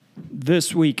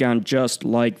This week on Just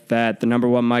Like That, the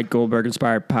 #1 Mike Goldberg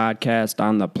inspired podcast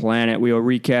on the planet, we will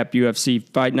recap UFC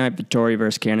Fight Night Vettori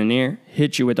vs. Cannonier,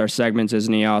 hit you with our segments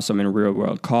Isn't He Awesome and Real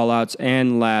World Callouts,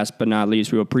 and last but not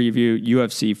least, we will preview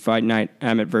UFC Fight Night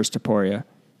Emmett vs. Topuria.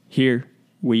 Here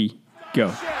we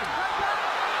go.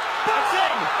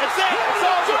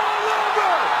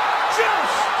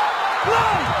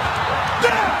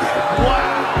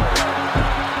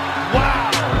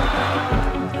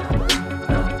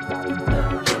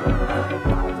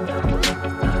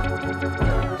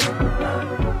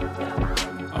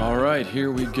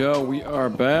 Here we go. We are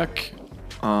back.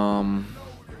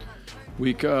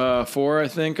 Week 4, I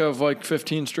think, of like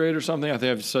 15 straight or something. I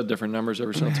think I've said different numbers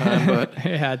every single time, but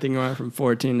yeah, I think we went from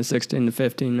 14 to 16 to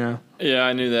 15 now. Yeah,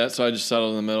 I knew that, so I just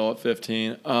settled in the middle at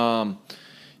 15.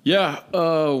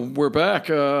 We're back.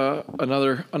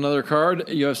 Another card,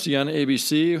 UFC on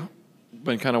ABC.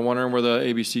 Been kind of wondering where the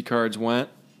ABC cards went.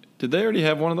 Did they already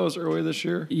have one of those earlier this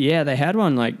year? Yeah, they had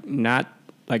one not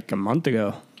a month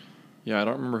ago. Yeah, I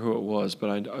don't remember who it was, but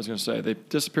I was going to say they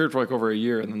disappeared for like over a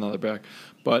year and then now they're back.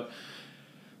 But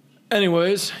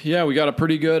anyways, yeah, we got a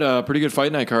pretty good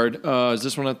fight night card. Is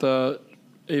this one at the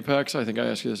Apex? I think I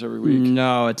ask you this every week.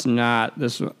 No, it's not.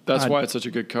 That's why it's such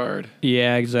a good card.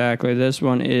 Yeah, exactly. This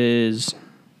one is,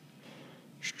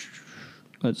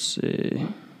 let's see.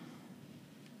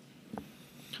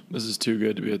 This is too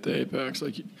good to be at the Apex.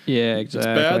 Yeah, exactly.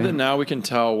 It's bad that now we can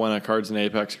tell when a card's an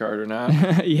Apex card or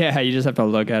not. Yeah, you just have to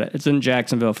look at it. It's in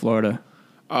Jacksonville, Florida.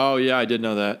 Oh, yeah, I did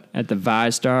know that. At the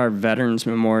ViStar Veterans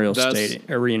Memorial Stadium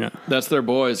Arena. That's their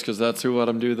boys, because that's who let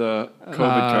them do the COVID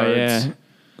cards. Yeah,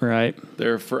 right.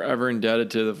 They're forever indebted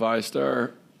to the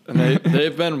ViStar. And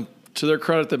they've been, to their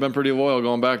credit, they've been pretty loyal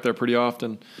going back there pretty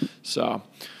often. So,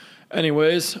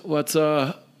 anyways, let's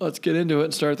get into it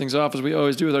and start things off as we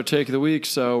always do with our take of the week.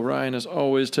 So, Ryan, as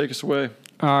always, take us away.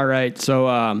 All right. So,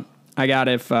 I got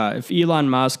if Elon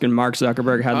Musk and Mark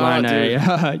Zuckerberg headline a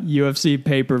UFC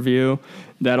pay-per-view,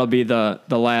 that'll be the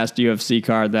last UFC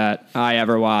card that I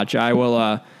ever watch.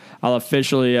 I'll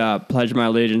officially pledge my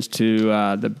allegiance to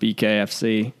the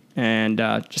BKFC and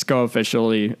just go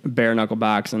officially bare knuckle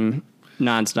boxing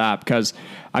nonstop. Because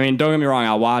I mean, don't get me wrong,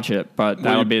 I'll watch it, but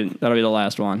that'll be the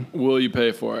last one. Will you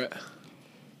pay for it?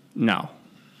 No.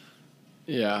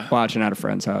 Yeah. Watching at a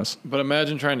friend's house. But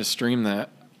imagine trying to stream that.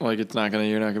 Like, you're not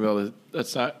going to be able to,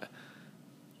 that's not,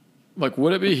 like,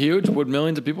 would it be huge? Would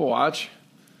millions of people watch?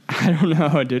 I don't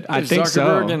know, dude. I think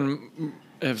so.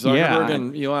 If Zuckerberg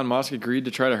and Elon Musk agreed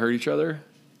to try to hurt each other?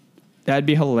 That'd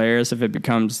be hilarious if it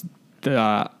becomes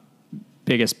the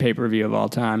biggest pay-per-view of all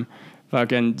time.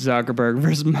 Fucking Zuckerberg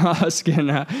versus Musk.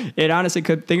 And it honestly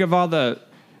could, think of all the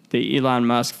Elon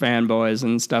Musk fanboys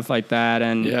and stuff like that.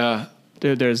 And yeah,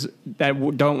 dude,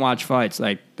 don't watch fights.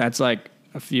 Like, that's like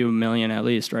a few million at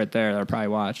least right there that'll probably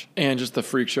watch. And just the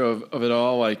freak show of it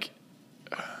all. Like,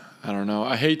 I don't know.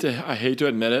 I hate to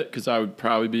admit it because I would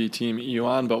probably be team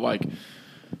Elon, but like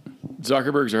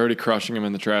Zuckerberg's already crushing him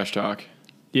in the trash talk.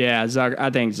 Yeah, I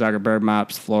think Zuckerberg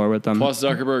mops the floor with them. Plus,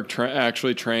 Zuckerberg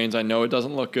actually trains. I know it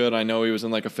doesn't look good. I know he was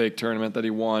in like a fake tournament that he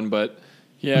won, but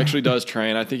he actually does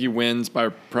train. I think he wins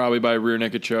probably by rear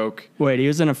naked choke. Wait, he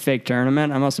was in a fake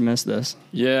tournament? I must have missed this.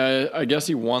 Yeah, I guess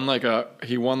he won like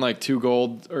 2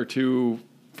 gold or 2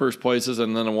 first places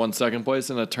and then a 1 second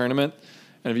place in a tournament.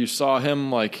 And if you saw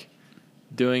him like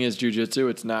doing his jiu-jitsu,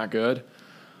 it's not good.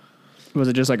 Was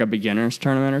it just like a beginner's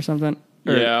tournament or something?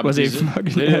 Or yeah, was he?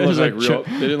 They didn't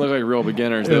look like real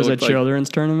beginners. It was a children's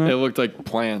tournament. It looked like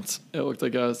plants. It looked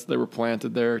like they were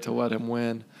planted there to let him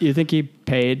win. You think he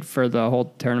paid for the whole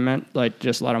tournament? Like,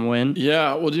 just let him win?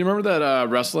 Yeah. Well, do you remember that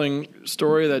wrestling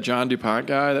story, that John DuPont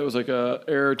guy that was like a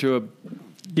heir to a?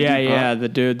 Yeah, the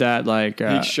dude that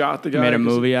he shot the guy, made a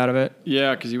movie out of it.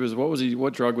 Yeah, because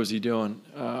what drug was he doing?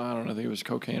 I don't know. I think it was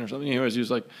cocaine or something. Anyways, he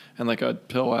was like like a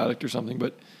pill addict or something,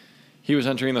 but. He was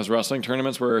entering those wrestling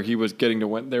tournaments where he was getting to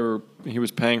win. He was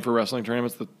paying for wrestling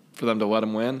tournaments for them to let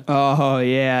him win. Oh,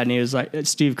 yeah. And he was like,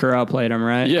 Steve Carell played him,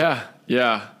 right?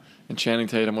 Yeah. And Channing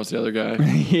Tatum was the other guy.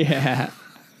 Yeah.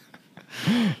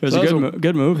 It was a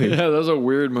good movie. Yeah, that was a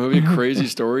weird movie. Crazy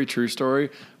story, true story.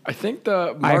 I think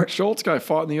the Mark Schultz guy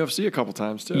fought in the UFC a couple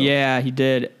times, too. Yeah, he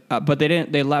did. But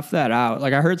they left that out.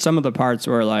 Like, I heard some of the parts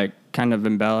were, like, kind of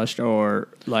embellished or,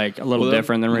 like, a little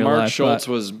different than real life. Mark Schultz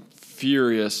was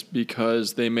furious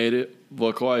because they made it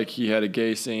look like he had a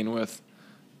gay scene with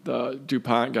the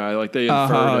DuPont guy. Like, they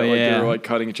inferred it. Like, they were, like,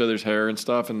 cutting each other's hair and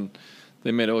stuff, and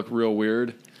they made it look real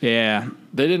weird. Yeah.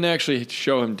 They didn't actually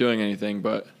show him doing anything,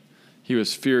 but he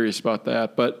was furious about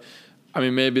that. But, I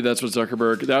mean, maybe that's what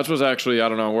Zuckerberg... That was actually, I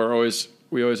don't know,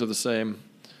 we always have the same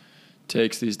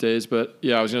takes these days. But,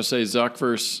 yeah, I was going to say Zuck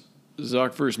versus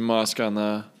Zucc versus Musk on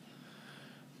the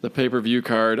pay-per-view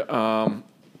card.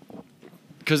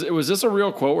 Because was this a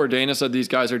real quote where Dana said these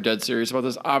guys are dead serious about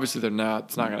this? Obviously, they're not.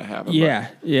 It's not going to happen. Yeah.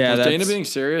 Was Dana being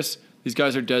serious? These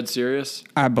guys are dead serious?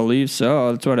 I believe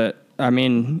so. That's what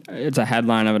it's a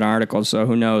headline of an article, so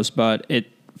who knows? But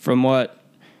from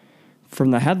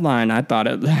the headline, I thought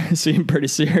it seemed pretty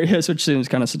serious, which seems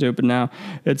kind of stupid now.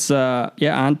 It's, on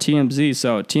TMZ.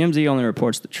 So TMZ only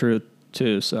reports the truth,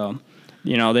 too. So,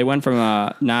 they went from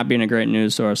not being a great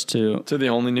news source to the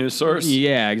only news source?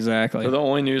 Yeah, exactly. To the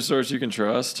only news source you can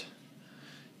trust?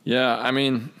 Yeah, I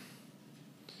mean...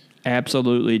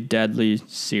 Absolutely deadly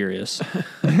serious.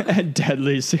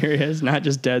 Deadly serious, not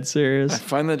just dead serious. I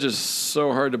find that just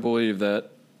so hard to believe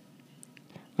that.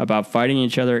 About fighting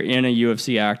each other in a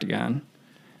UFC octagon.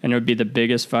 And it would be the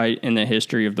biggest fight in the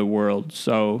history of the world.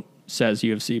 So says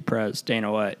UFC Prez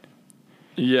Dana White.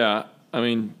 Yeah, I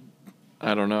mean,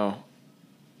 I don't know.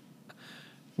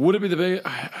 Would it be the biggest?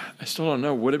 I still don't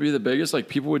know. Would it be the biggest? Like,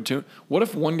 people would tune. What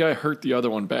if one guy hurt the other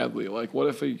one badly? Like, what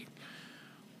if he,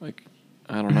 like,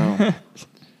 I don't know.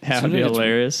 That would be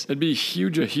hilarious. It'd be a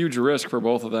huge risk for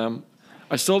both of them.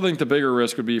 I still think the bigger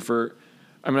risk would be for,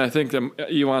 I think that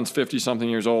Elon's 50-something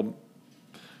years old.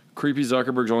 Creepy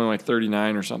Zuckerberg's only like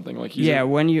 39 or something. Like,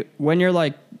 when you're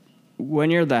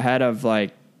the head of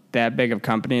like that big of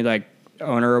company, like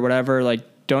owner or whatever, like,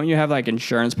 don't you have like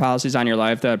insurance policies on your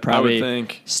life that would probably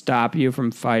stop you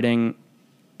from fighting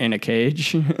in a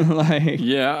cage?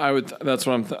 Yeah, I would.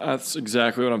 That's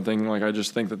exactly what I'm thinking. Like, I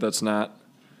just think that's not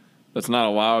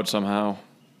allowed somehow,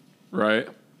 right?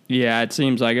 Yeah, it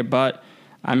seems like it. But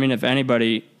I mean, if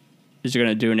anybody is going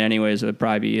to do it anyways, it would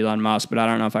probably be Elon Musk. But I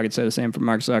don't know if I could say the same for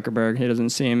Mark Zuckerberg. He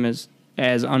doesn't seem as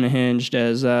unhinged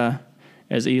as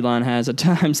Elon has at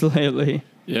times lately.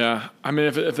 Yeah, I mean,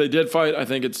 if they did fight, I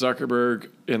think it's Zuckerberg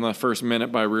in the first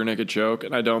minute by rear naked choke,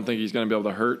 and I don't think he's going to be able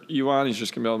to hurt Elon. He's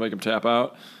just going to be able to make him tap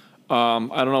out. I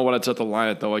don't know what I'd set the line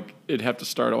at, though. Like, it'd have to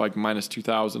start at like minus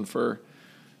 2,000 for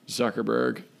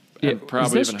Zuckerberg, and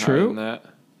probably even higher than that.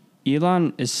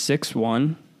 Elon is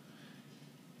 6'1".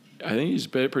 I think he's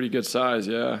pretty good size.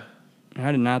 Yeah,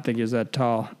 I did not think he was that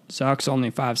tall. Zuck's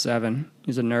only 5'7".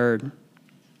 He's a nerd.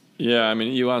 Yeah, I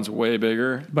mean, Elon's way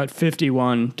bigger. But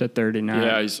 51 to 39.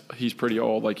 Yeah, he's pretty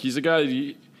old. Like, he's a guy,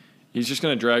 he's just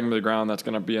going to drag him to the ground. That's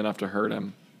going to be enough to hurt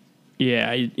him.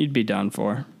 Yeah, he'd be done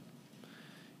for.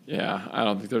 Yeah, I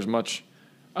don't think there's much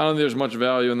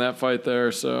value in that fight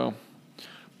there, so.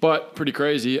 But pretty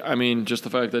crazy. I mean, just the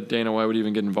fact that Dana White would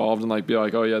even get involved and like be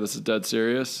like, oh yeah, this is dead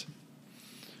serious.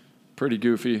 Pretty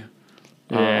goofy.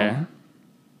 Yeah.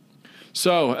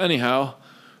 So anyhow,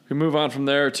 we move on from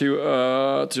there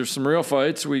to some real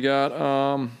fights. We got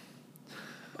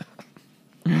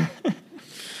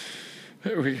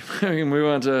we can move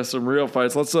on to some real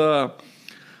fights. Let's go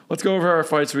over our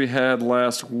fights we had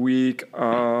last week.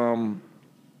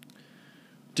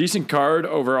 Decent card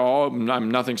overall.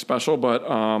 Nothing special, but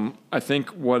I think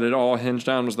what it all hinged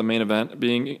on was the main event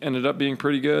ended up being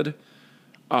pretty good.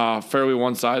 Fairly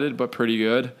one-sided, but pretty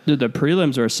good. Dude, the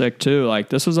prelims were sick too. Like,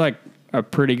 this was like a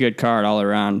pretty good card all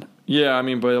around. Yeah, I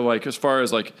mean, but like as far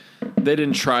as like they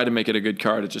didn't try to make it a good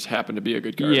card, it just happened to be a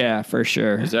good card. Yeah, for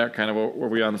sure. Is that kind of were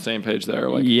we on the same page there?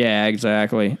 Like, yeah,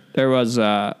 exactly. There was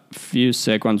a few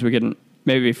sick ones. We can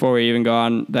maybe before we even go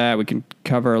on that, we can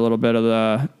cover a little bit of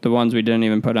the ones we didn't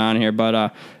even put on here.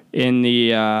 But in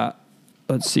the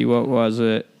let's see, what was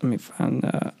it? Let me find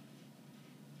that.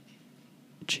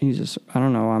 Jesus, I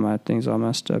don't know why my thing's all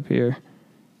messed up here.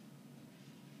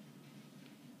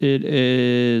 It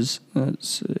is, let's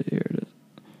see, here it is.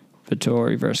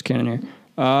 Vittori versus Cannonier.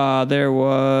 There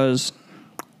was,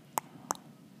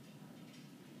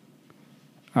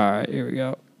 all right, here we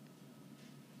go.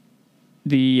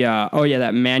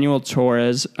 That Manuel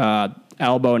Torres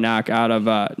elbow knock out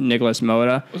of Nicholas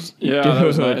Mota. Yeah, dude, that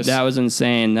was nice. That was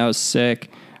insane. That was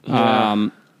sick. Yeah.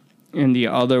 And the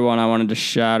other one I wanted to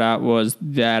shout out was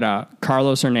that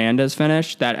Carlos Hernandez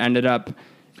finish that ended up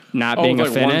not being like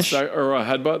a finish. Or a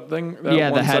headbutt thing? The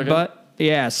headbutt.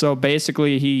 Yeah, so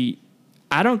basically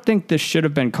I don't think this should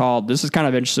have been called. This is kind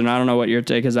of interesting. I don't know what your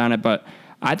take is on it, but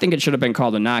I think it should have been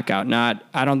called a knockout.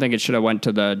 I don't think it should have went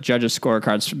to the judges'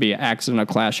 scorecards to be an accidental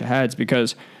clash of heads,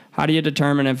 because how do you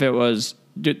determine if it was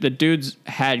the dude's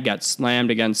head got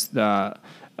slammed against the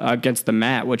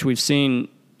mat, which we've seen.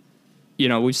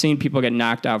 We've seen people get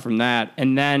knocked out from that.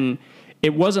 And then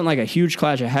it wasn't like a huge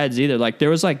clash of heads either. Like,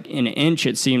 there was like an inch,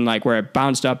 it seemed like, where it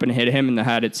bounced up and hit him in the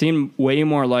head. It seemed way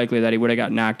more likely that he would have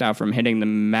got knocked out from hitting the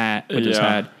mat with his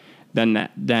head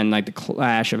than like the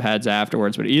clash of heads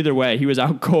afterwards. But either way, he was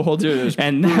out cold, dude,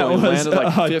 and that was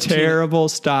like a terrible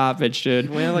stoppage, dude.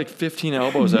 He landed like 15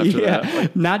 elbows after that.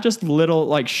 Like, not just little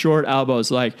like short elbows.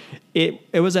 Like it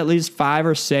was at least 5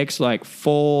 or 6 like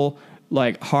full,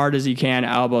 like hard as you can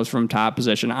elbows from top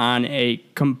position on a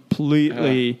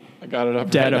completely I got it up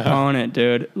dead right opponent,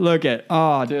 dude. Look at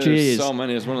jeez, so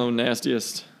many. It's one of the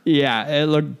nastiest. Yeah, it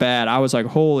looked bad. I was like,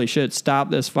 holy shit,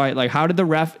 stop this fight. Like, how did the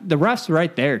ref's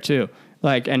right there too.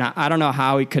 Like, and I don't know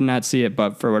how he could not see it,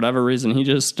 but for whatever reason, he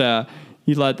just,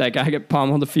 he let that guy get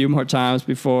pummeled a few more times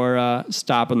before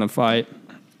stopping the fight.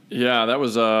 Yeah, that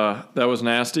was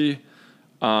nasty.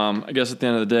 I guess at the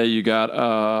end of the day,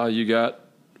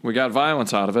 we got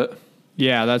violence out of it.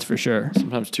 Yeah, that's for sure.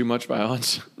 Sometimes too much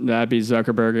violence. That'd be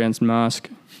Zuckerberg against Musk.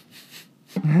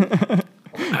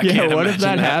 What if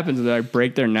that happens? They like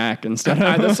break their neck instead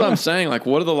of. That's what I'm saying. Like,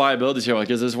 what are the liabilities here? Like,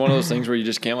 is this one of those things where you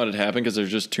just can't let it happen because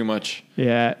there's just too much?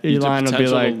 Yeah, Elon will be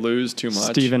like lose too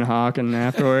much. Stephen Hawking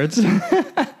afterwards.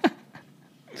 Yeah,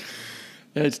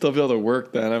 he'd still be able to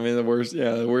work then. I mean, the worst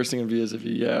thing would be is if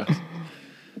he, I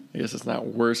guess it's not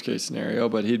worst case scenario,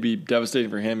 but he'd be devastating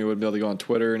for him. He wouldn't be able to go on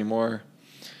Twitter anymore.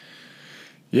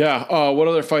 Yeah. What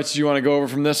other fights do you want to go over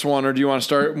from this one, or do you want to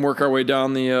start and work our way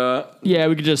down the? Yeah,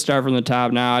 we could just start from the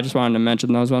top now. I just wanted to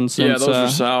mention those ones. Since, those were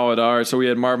solid. All right, so we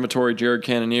had Marvin Vettori, Jared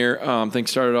Cannonier.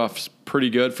 Things started off pretty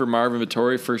good for Marvin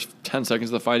Vettori. First 10 seconds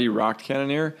of the fight, he rocked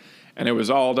Cannonier, and it was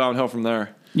all downhill from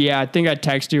there. Yeah, I think I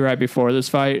texted you right before this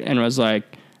fight and was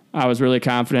like, I was really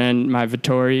confident in my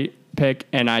Vettori pick,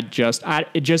 and it just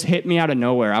hit me out of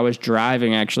nowhere. I was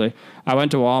driving, actually. I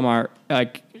went to Walmart,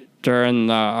 like, during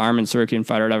the Arman Tsarukyan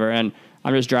fight or whatever, and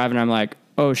I'm just driving, I'm like,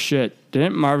 oh shit,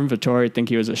 didn't Marvin Vettori think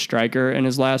he was a striker in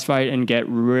his last fight and get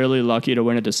really lucky to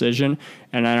win a decision?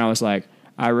 And then I was like,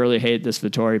 I really hate this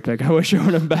Vettori pick. I wish I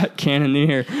would have bet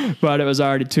Cannonier, but it was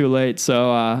already too late,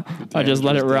 so I just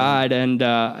let it ride, and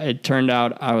it turned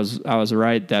out I was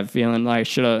right. That feeling like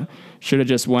should have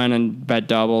just went and bet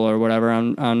double or whatever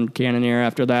on Cannonier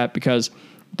after that, because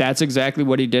that's exactly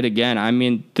what he did again. I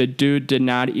mean, the dude did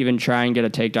not even try and get a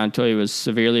takedown until he was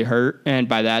severely hurt. And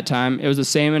by that time, it was the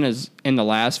same in the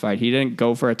last fight. He didn't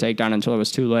go for a takedown until it was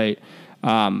too late.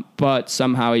 But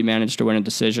somehow he managed to win a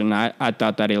decision. I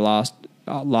thought that he lost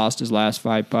his last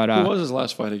fight. But who was his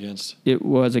last fight against? It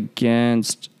was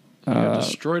against...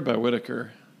 destroyed by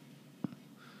Whitaker.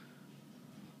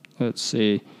 Let's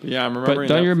see. Yeah, I'm remembering.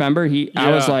 But don't you remember?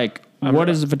 I was like... What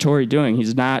is Vettori doing? He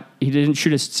didn't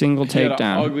shoot a single takedown. He had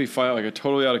an ugly fight, like a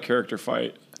totally out of character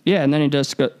fight. Yeah, and then he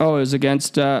just it was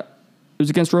against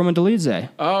Roman Dolidze.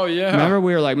 Oh yeah. Remember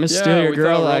we were like, Steal Your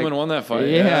Girl. Thought Roman won that fight.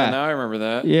 Yeah, now I remember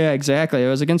that. Yeah, exactly. It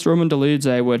was against Roman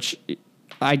Dolidze, which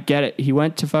I get it. He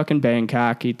went to fucking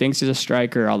Bangkok. He thinks he's a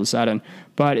striker all of a sudden.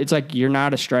 But it's like, you're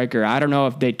not a striker. I don't know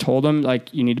if they told him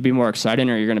like you need to be more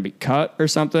exciting or you're gonna be cut or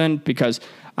something, because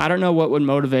I don't know what would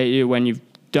motivate you when you've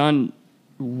done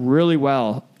really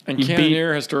well. And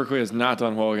Cannonier historically has not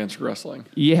done well against wrestling.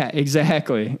 Yeah,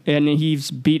 exactly. And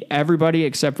he's beat everybody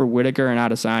except for Whitaker and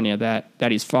Adesanya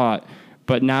that he's fought.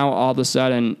 But now all of a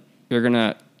sudden you're going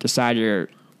to decide you're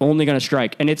only going to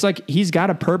strike. And it's like he's got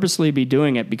to purposely be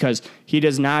doing it, because he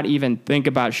does not even think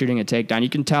about shooting a takedown. You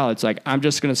can tell it's like, I'm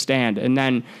just going to stand. And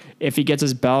then if he gets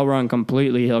his bell rung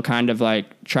completely, he'll kind of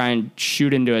like try and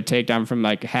shoot into a takedown from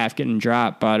like half getting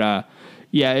dropped. But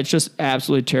yeah, it's just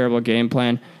absolutely terrible game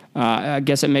plan. I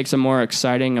guess it makes him more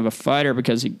exciting of a fighter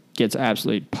because he gets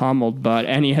absolutely pummeled,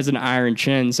 and he has an iron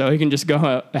chin, so he can just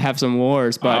go have some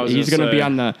wars. But he's going to be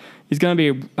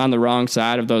on the wrong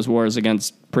side of those wars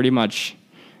against pretty much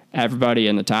everybody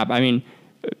in the top. I mean,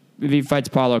 if he fights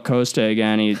Paulo Costa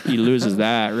again, he loses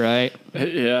that, right?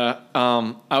 Yeah.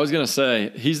 I was going to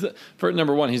say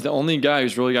number one, he's the only guy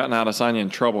who's really gotten Adesanya in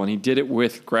trouble, and he did it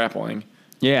with grappling.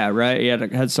 Yeah, right. He had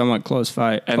a somewhat close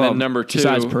fight. And then number two,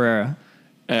 besides Pereira.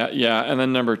 And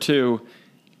then number two,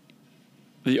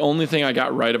 the only thing I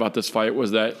got right about this fight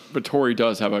was that Vettori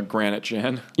does have a granite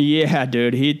chin. Yeah,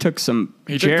 dude. He took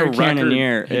Jared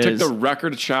Cannonier. He took the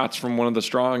record shots from one of the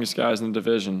strongest guys in the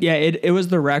division. Yeah, it was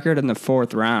the record in the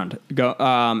fourth round.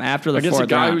 After the against fourth round. Against a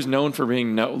guy who's known for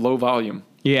being low volume.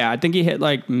 Yeah, I think he hit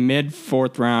like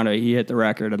mid-fourth round. He hit the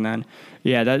record, and then,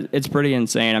 yeah, it's pretty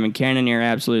insane. I mean, Cannonier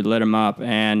absolutely lit him up,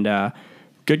 and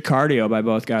good cardio by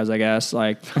both guys, I guess.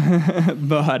 Like,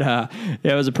 but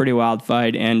it was a pretty wild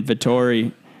fight, and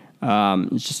Vettori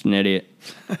is just an idiot.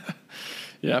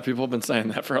 Yeah, people have been saying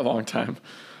that for a long time.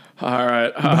 All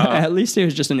right, at least he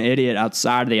was just an idiot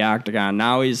outside of the octagon.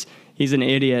 Now he's an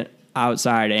idiot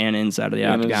outside and inside of the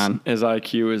octagon. His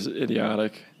IQ is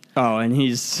idiotic. Oh, and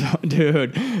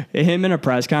dude, him in a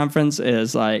press conference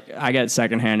is like, I get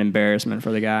secondhand embarrassment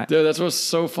for the guy. Dude, that's what's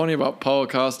so funny about Paulo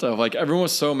Costa. Like, everyone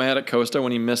was so mad at Costa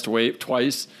when he missed weight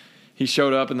twice. He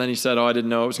showed up and then he said, "Oh, I didn't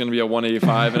know it was going to be a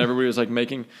 185," and everybody was like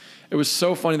making. It was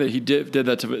so funny that he did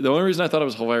that to. The only reason I thought it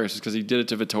was hilarious is because he did it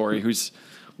to Vettori, who's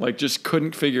like just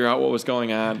couldn't figure out what was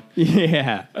going on.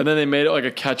 Yeah. And then they made it like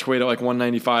a catch weight at like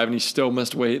 195, and he still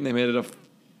missed weight, and they made it a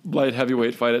light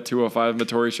heavyweight fight at 205.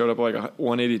 Vettori showed up at like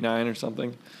 189 or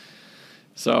something.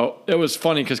 So it was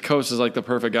funny because Costa is like the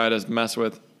perfect guy to mess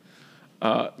with.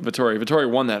 Vettori. Vettori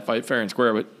won that fight fair and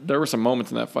square, but there were some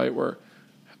moments in that fight where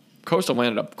Costa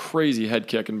landed a crazy head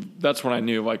kick, and that's when I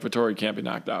knew like Vettori can't be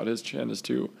knocked out. His chin is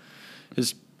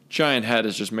his giant head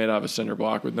is just made out of a cinder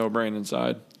block with no brain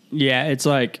inside. Yeah, it's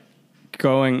like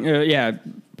going,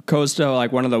 Costa,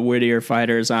 like one of the wittier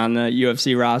fighters on the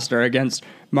UFC roster against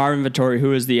Marvin Vettori,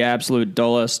 who is the absolute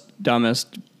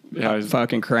dumbest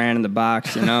fucking crayon in the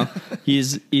box, you know?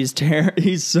 He's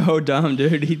so dumb,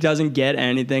 dude. He doesn't get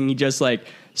anything. He just like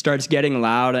starts getting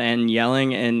loud and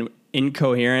yelling and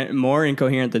more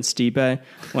incoherent than Stipe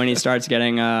when he starts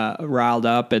getting riled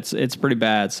up. It's pretty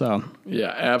bad. So yeah,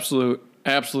 absolute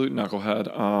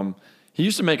knucklehead. He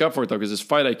used to make up for it though because his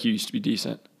fight IQ used to be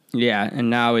decent. Yeah, and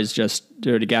now he's just,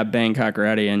 dude, he got Bangkok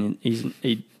ready and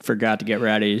he forgot to get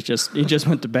ready. He just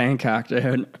went to Bangkok,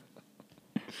 dude.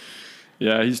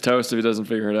 Yeah, he's toast if he doesn't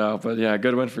figure it out. But yeah,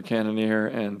 good win for Cannonier,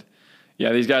 and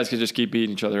yeah, these guys could just keep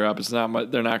beating each other up. It's not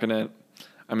much. They're not gonna.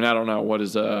 I mean, I don't know what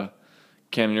is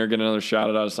Cannonier get another shot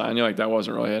at Adesanya? Like, that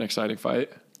wasn't really an exciting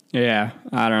fight. Yeah,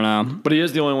 I don't know. But he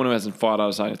is the only one who hasn't fought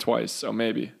Adesanya twice, so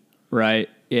maybe. Right,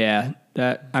 yeah.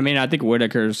 I think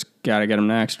Whitaker's got to get him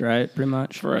next, right? Pretty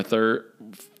much. For a third,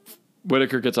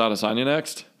 Whitaker gets Adesanya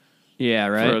next? Yeah,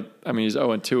 right. He's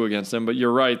 0-2 against him, but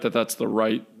you're right that's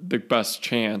the best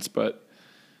chance, but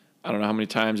I don't know how many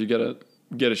times you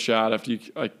get a shot after you,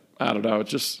 like, I don't know,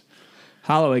 it's just...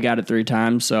 Holloway got it 3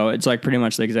 times, so it's like pretty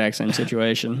much the exact same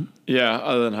situation. Yeah,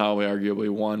 other than Holloway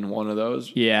arguably won one of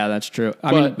those. Yeah, that's true.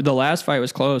 I mean, the last fight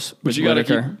was close. But you got to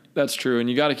keep. That's true, and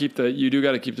you got to keep you do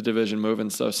got to keep the division moving.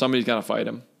 So somebody's got to fight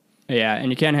him. Yeah, and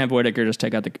you can't have Whitaker just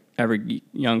take out every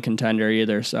young contender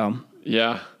either. So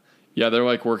yeah, they're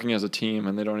like working as a team,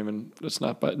 and they don't even. It's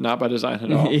not by design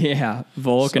at all. Yeah,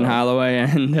 Volk and Holloway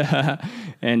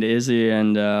and Izzy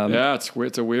and it's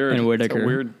a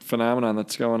weird phenomenon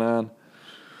that's going on.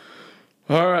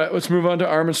 All right, let's move on to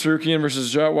Arman Tsarukyan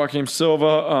versus Joaquim Silva.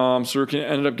 Tsarukyan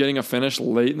ended up getting a finish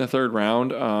late in the third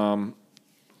round.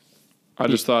 I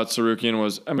just thought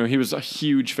Tsarukyan he was a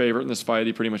huge favorite in this fight.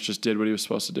 He pretty much just did what he was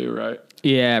supposed to do, right?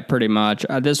 Yeah, pretty much.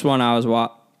 This one I was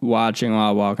watching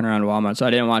while walking around Walmart, so I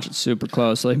didn't watch it super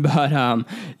closely. But,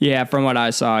 from what I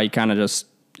saw, he kind of just,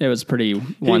 it was pretty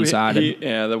one-sided. The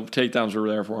takedowns were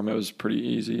there for him. It was pretty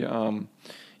easy. Arman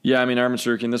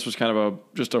Tsarukyan, this was kind of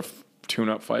just a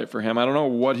tune-up fight for him. I don't know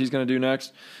what he's going to do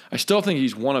next. I still think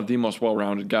he's one of the most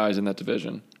well-rounded guys in that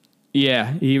division.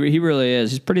 Yeah, he really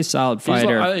is. He's a pretty solid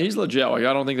fighter. He's legit. Like,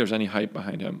 I don't think there's any hype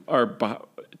behind him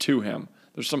to him.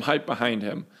 There's some hype behind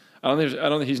him. I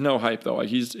don't think he's no hype though. Like,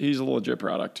 he's a legit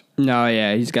product. No,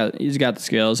 yeah, he's got the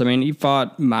skills. I mean, he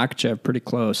fought Makhachev pretty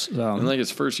close. So. And like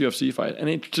his first UFC fight.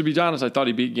 And to be honest, I thought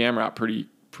he beat Gamrot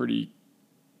pretty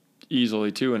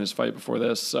easily too in his fight before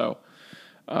this. So.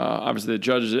 Obviously, the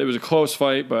judges, it was a close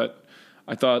fight, but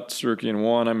I thought Tsarukyan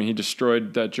won. I mean, he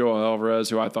destroyed that Joel Alvarez,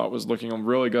 who I thought was looking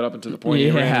really good up until the point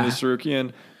he ran into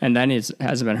Tsarukyan. And then he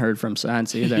hasn't been heard from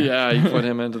since either. Yeah, he put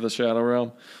him into the shadow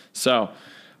realm. So,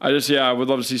 I would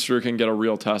love to see Tsarukyan get a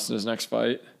real test in his next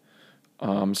fight.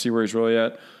 See where he's really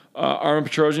at. Armen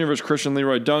Petrosyan versus Christian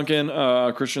Leroy Duncan.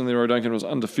 Christian Leroy Duncan was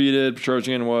undefeated.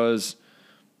 Petrosyan was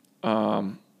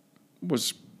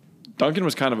Duncan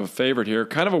was kind of a favorite here.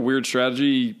 Kind of a weird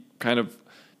strategy.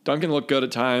 Duncan looked good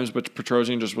at times, but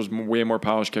Petrosyan just was way more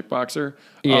polished kickboxer.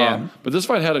 Yeah. But this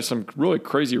fight had some really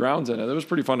crazy rounds in it. It was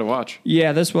pretty fun to watch.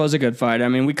 Yeah, this was a good fight. I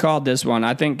mean, we called this one.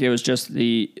 I think it was just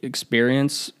the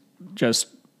experience just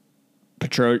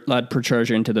led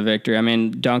Petrosyan to the victory. I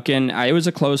mean, Duncan, it was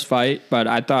a close fight, but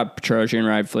I thought Petrosyan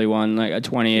rightfully won like a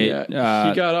 28. Yeah,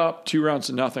 he got up 2-0,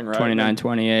 right?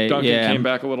 29-28. Duncan came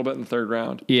back a little bit in the third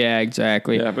round. Yeah,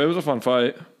 exactly. Yeah, but it was a fun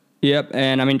fight. Yep,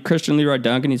 and I mean, Christian Leroy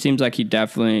Duncan, he seems like he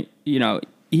definitely,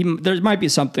 there might be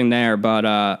something there,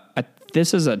 but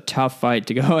this is a tough fight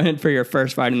to go in for your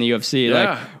first fight in the UFC. Yeah.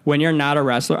 Like, when you're not a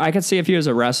wrestler, I could see if he was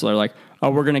a wrestler, like,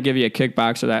 we're going to give you a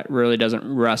kickboxer that really doesn't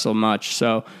wrestle much.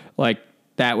 So, like,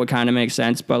 that would kind of make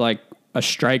sense, but like a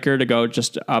striker to go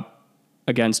just up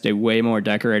against a way more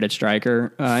decorated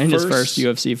striker in his first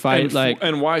UFC fight.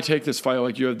 And why take this fight?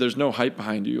 Like there's no hype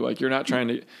behind you. Like you're not trying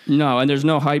to. No, and there's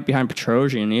no hype behind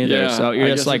Petrosian either. Yeah, so you're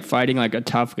just like fighting like a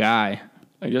tough guy.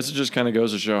 I guess it just kind of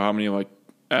goes to show how many like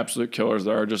absolute killers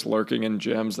there are just lurking in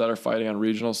gyms that are fighting on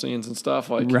regional scenes and stuff.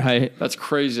 Like, right. That's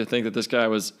crazy to think that this guy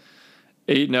was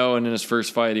 8-0, and in his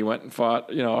first fight he went and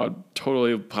fought, a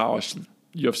totally polished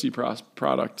UFC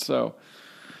product. So,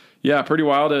 yeah, pretty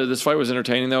wild. This fight was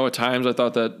entertaining though. At times I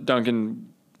thought that Duncan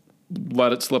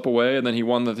let it slip away, and then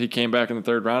he came back in the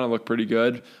third round and looked pretty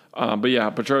good. But yeah,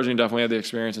 Petrosian definitely had the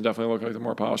experience and definitely looked like the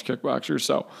more polished kickboxer.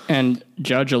 So, and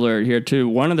judge alert here too.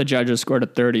 One of the judges scored a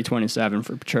 30-27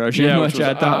 for Petrosian, which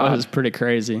I thought was pretty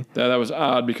crazy. That was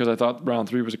odd because I thought round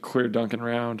 3 was a clear Duncan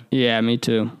round. Yeah, me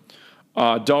too.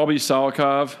 Dalby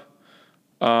Salikov.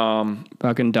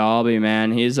 Fucking Dalby,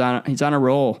 man, he's on a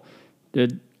roll,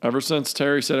 dude. Ever since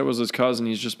Terry said it was his cousin,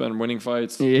 he's just been winning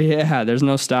fights. Yeah, there's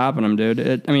no stopping him, dude.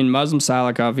 Muslim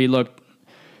Salikov, he looked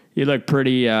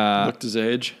pretty. Looked his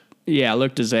age. Yeah,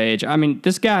 looked his age. I mean,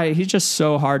 this guy, he's just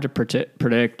so hard to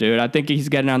predict, dude. I think he's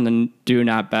getting on the do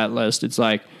not bet list. It's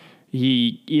like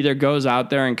he either goes out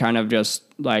there and kind of just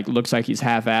like looks like he's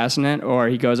half-assing it, or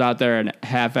he goes out there and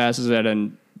half-asses it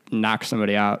and knocks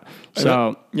somebody out.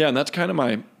 So yeah, and that's kind of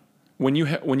my. When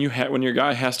your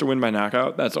guy has to win by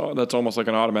knockout, that's almost like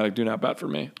an automatic do not bet for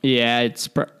me. Yeah, it's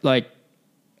like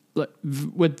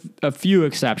with a few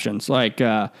exceptions, like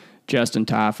Justin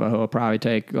Taffa, who will probably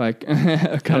take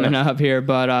coming up here.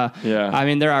 But yeah, I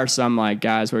mean, there are some like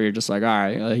guys where you're just like, all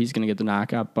right, he's gonna get the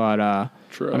knockout. But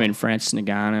true. I mean, Francis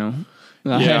Ngannou,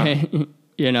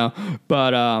 yeah,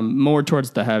 but more towards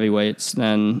the heavyweights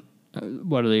than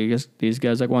what are these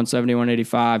guys like 170,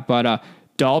 185, but.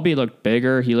 Dalby looked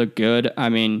bigger. He looked good. I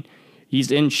mean,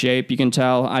 he's in shape. You can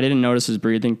tell. I didn't notice his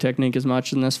breathing technique as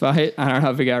much in this fight. I don't know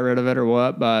if he got rid of it or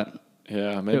what, but...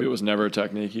 Yeah, maybe it was never a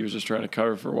technique. He was just trying to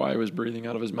cover for why he was breathing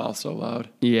out of his mouth so loud.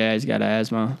 Yeah, he's got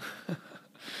asthma.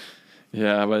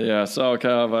 Yeah, but yeah,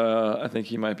 Salikov, I think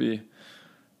he might be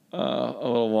a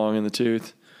little long in the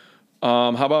tooth.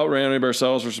 How about Randy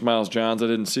Barcelos versus Miles Johns? I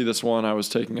didn't see this one. I was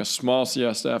taking a small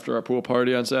siesta after our pool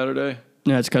party on Saturday.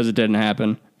 Yeah, it's because it didn't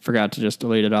happen. Forgot to just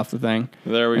delete it off the thing.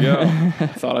 There we go.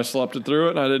 Thought I slept it through it,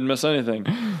 and I didn't miss anything.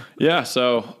 Yeah,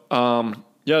 so,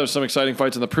 there's some exciting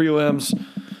fights in the prelims.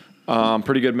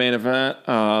 Pretty good main event.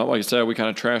 Like I said, we kind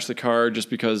of trashed the card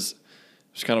just because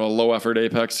it's kind of a low-effort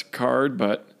Apex card.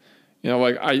 But,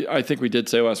 I think we did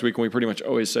say last week, and we pretty much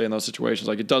always say in those situations,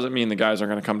 like, it doesn't mean the guys are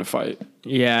going to come to fight.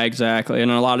 Yeah, exactly.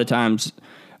 And a lot of times,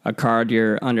 a card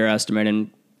you're underestimating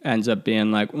ends up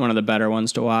being like one of the better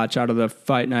ones to watch out of the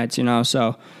fight nights,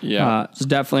 So yeah, it's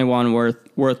definitely one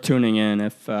worth tuning in.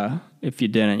 If you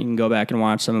didn't, you can go back and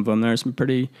watch some of them. There's some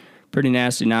pretty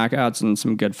nasty knockouts and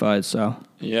some good fights. So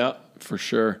yeah, for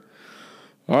sure.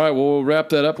 All right, well, we'll wrap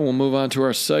that up and we'll move on to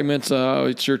our segments.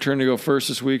 It's your turn to go first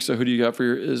this week. So who do you got for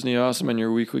your Isney Awesome and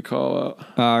your weekly call out?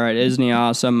 All right, Isney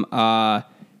Awesome.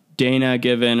 Dana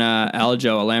giving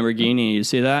Aljo a Lamborghini. You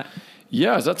see that?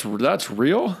 Yeah, that's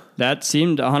real? That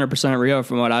seemed 100% real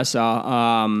from what I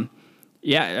saw.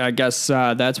 Yeah, I guess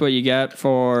that's what you get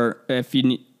for if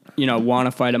you want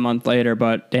to fight a month later,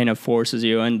 but Dana forces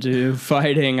you into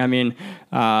fighting. I mean,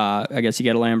 I guess you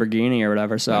get a Lamborghini or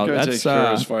whatever. So that guy that's takes care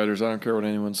of his fighters. I don't care what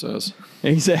anyone says.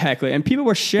 Exactly, and people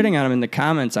were shitting on him in the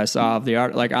comments. I saw of the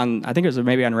art, like I think it was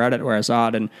maybe on Reddit where I saw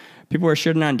it, and people were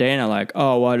shitting on Dana, like,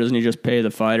 oh, why doesn't he just pay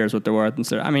the fighters what they're worth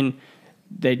instead? I mean,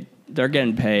 they're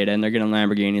getting paid and they're getting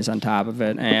Lamborghinis on top of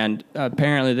it. And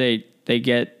apparently they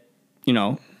get,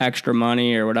 extra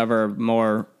money or whatever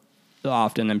more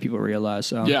often than people realize.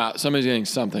 So yeah, somebody's getting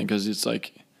something because it's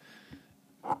like,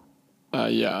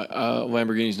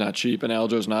 Lamborghini's not cheap and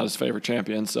Aljo's not his favorite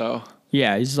champion. So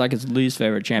yeah, he's like his least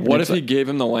favorite champion. What if he gave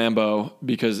him the Lambo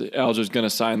because Aljo's going to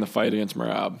sign the fight against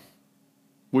Merab?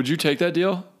 Would you take that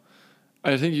deal?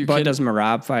 I think you. But does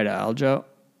Merab fight Aljo?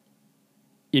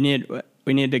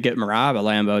 We need to get Merab a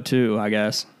Lambo too, I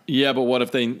guess. Yeah, but what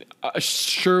if they...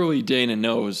 surely Dana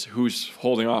knows who's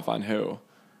holding off on who.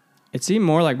 It seemed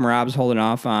more like Merab's holding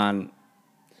off on...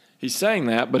 He's saying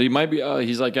that, but he might be...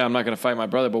 he's like, yeah, I'm not going to fight my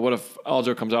brother, but what if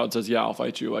Aljo comes out and says, yeah, I'll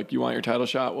fight you. Like, you want your title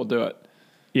shot? We'll do it.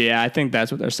 Yeah, I think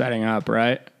that's what they're setting up,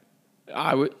 right?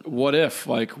 What if?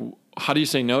 Like, how do you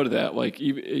say no to that? Like,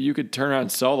 you could turn around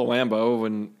and sell the Lambo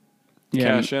and...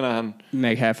 cash in on,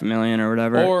 make $500,000 or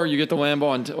whatever, or you get the Lambo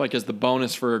on as the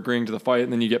bonus for agreeing to the fight,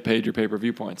 and then you get paid your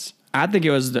pay-per-view points. I think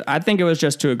it was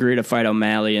just to agree to fight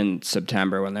O'Malley in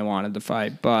September when they wanted the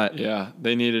fight, but yeah,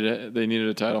 they needed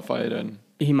a title fight, and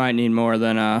he might need more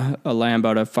than a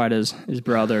Lambo to fight his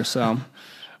brother. So,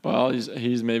 well,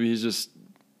 he's just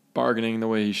bargaining the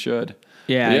way he should.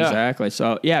 Yeah, exactly.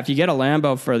 So, yeah, if you get a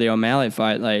Lambo for the O'Malley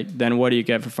fight, like, then what do you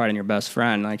get for fighting your best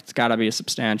friend? Like, it's got to be a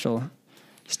substantial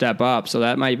step up. So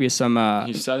that might be some...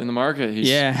 he's setting the market.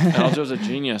 Aljo's a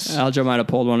genius. Aljo might have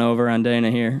pulled one over on Dana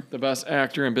here. The best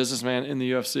actor and businessman in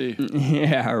the UFC.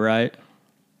 Yeah, right.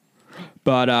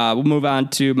 But we'll move on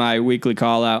to my weekly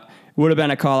call-out. Would have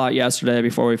been a call-out yesterday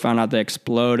before we found out they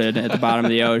exploded at the bottom of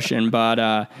the ocean.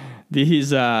 But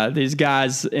these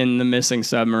guys in the missing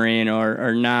submarine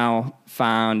are now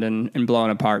found and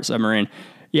blown apart submarine.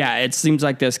 Yeah, it seems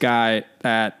like this guy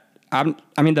that...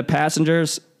 the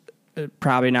passengers...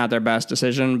 Probably not their best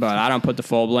decision, but I don't put the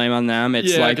full blame on them.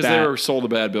 It's like that. They were sold a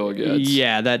bad bill of goods.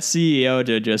 Yeah, that CEO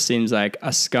dude just seems like a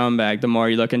scumbag the more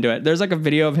you look into it. There's like a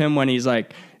video of him when he's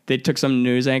like, they took some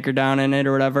news anchor down in it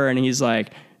or whatever, and he's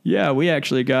like, yeah, we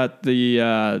actually got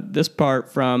the this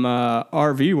part from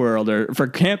RV World or for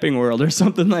Camping World or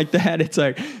something like that. It's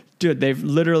like, dude, they've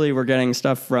literally were getting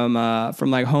stuff from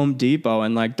like Home Depot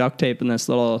and like duct taping this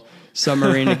little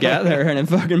submarine together, and it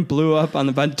fucking blew up on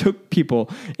the button. Took people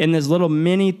in this little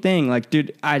mini thing. Like,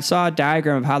 dude, I saw a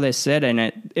diagram of how they sit in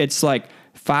it. It's like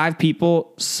 5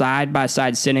 people side by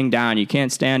side sitting down. You can't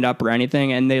stand up or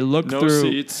anything, and they look through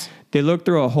seats. They look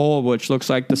through a hole which looks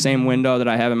like the same window that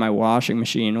I have in my washing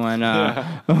machine when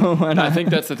I think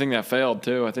that's the thing that failed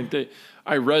too.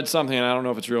 I read something, and I don't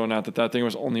know if it's real or not, that thing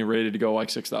was only rated to go like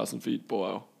 6,000 feet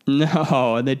below.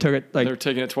 No, and they took it like... They were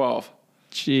taking it 12.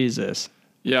 Jesus.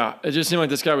 Yeah, it just seemed like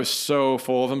this guy was so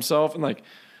full of himself. And like,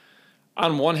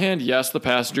 on one hand, yes, the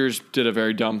passengers did a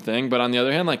very dumb thing. But on the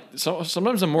other hand, like,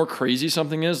 sometimes the more crazy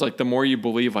something is, like, the more you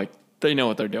believe, like, they know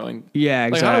what they're doing. Yeah,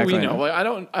 exactly. Like, how do we know? Like,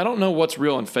 I don't know what's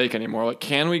real and fake anymore. Like,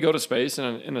 can we go to space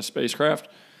in a spacecraft?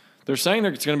 They're saying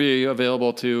it's going to be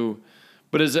available to...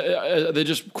 But are they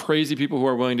just crazy people who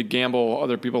are willing to gamble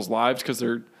other people's lives because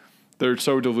they're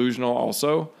so delusional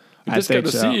also? The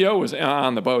CEO was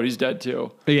on the boat. He's dead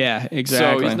too. Yeah,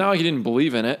 exactly. So he's not like he didn't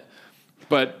believe in it,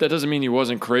 but that doesn't mean he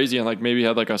wasn't crazy and like maybe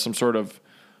had like some sort of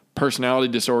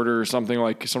personality disorder or something,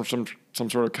 like some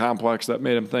sort of complex that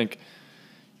made him think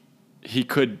he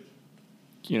could,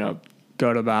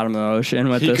 go to the bottom of the ocean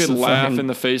with this. He could laugh in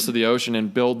the face of the ocean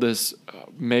and build this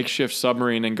makeshift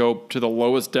submarine and go to the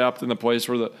lowest depth in the place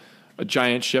where a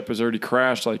giant ship has already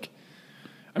crashed. Like,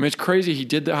 I mean, it's crazy. He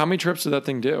did that. How many trips did that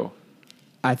thing do?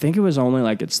 I think it was only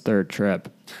like its 3rd trip.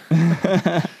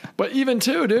 But even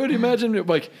 2, dude, imagine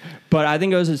like... But I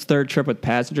think it was his 3rd trip with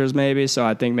passengers maybe, so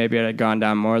I think maybe it had gone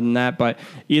down more than that. But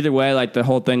either way, like the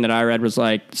whole thing that I read was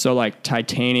like, so like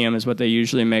titanium is what they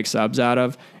usually make subs out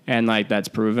of, and like that's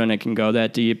proven it can go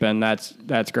that deep, and that's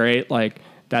great. Like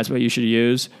that's what you should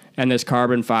use. And this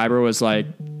carbon fiber was like,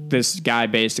 this guy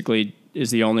basically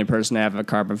is the only person to have a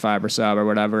carbon fiber sub or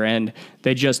whatever, and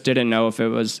they just didn't know if it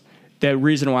was... The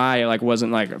reason why it like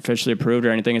wasn't like officially approved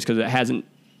or anything is because it hasn't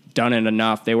done it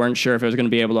enough. They weren't sure if it was going to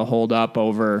be able to hold up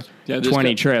over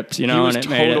 20 trips, He was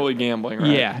totally gambling, right?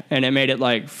 Yeah, and it made it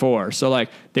like 4. So like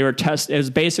they were it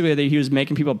was basically that he was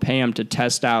making people pay him to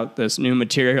test out this new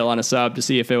material on a sub to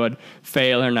see if it would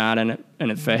fail or not, and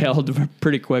it failed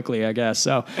pretty quickly, I guess.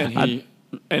 So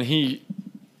and he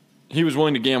was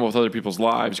willing to gamble with other people's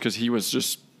lives because he was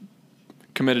just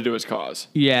committed to his cause.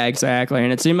 Yeah, exactly.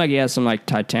 And it seemed like he has some like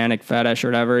Titanic fetish or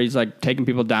whatever. He's like taking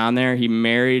people down there. He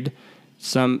married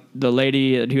the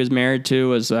lady that he was married to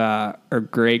was her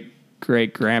great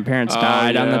grandparents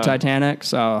died on the Titanic.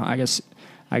 So I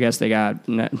guess they got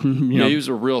he was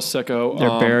a real sicko. Their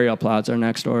burial plots are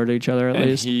next door to each other at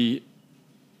least.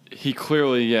 He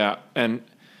clearly, and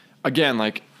again,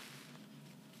 like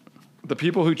the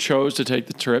people who chose to take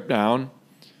the trip down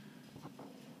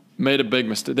made a big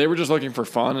mistake. They were just looking for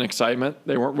fun and excitement.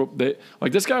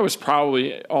 This guy was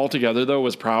probably altogether though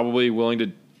was probably willing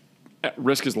to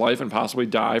risk his life and possibly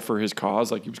die for his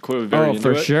cause. Like he was clearly very into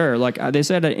it. Oh, for sure. Like they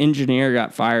said, an engineer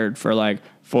got fired for like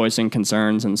voicing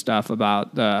concerns and stuff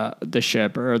about the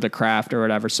ship or the craft or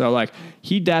whatever. So like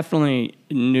he definitely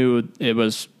knew it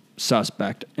was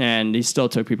suspect, and he still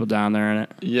took people down there in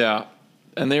it. Yeah,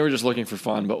 and they were just looking for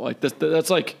fun. But like that's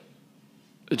like,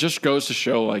 it just goes to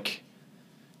show like,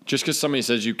 just because somebody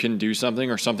says you can do something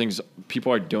or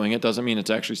people are doing it doesn't mean it's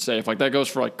actually safe. Like that goes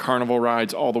for like carnival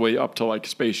rides all the way up to like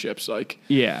spaceships. Like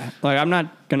yeah, like I'm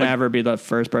not gonna ever be the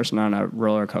first person on a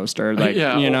roller coaster. Like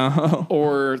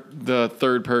or the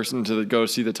third person to go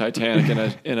see the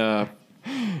Titanic in a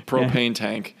propane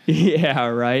tank. Yeah,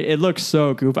 right. It looks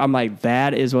so goofy. I'm like,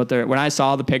 that is what they're. When I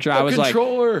saw the picture, I was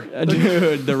controller. Like,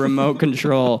 dude, the remote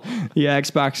control, the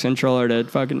Xbox controller to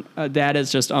fucking. That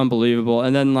is just unbelievable.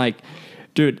 And then like.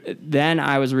 Dude, then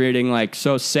I was reading, like,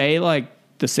 so say, like,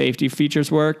 the safety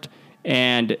features worked,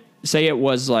 and say it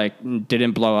was like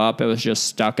didn't blow up, it was just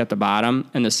stuck at the bottom,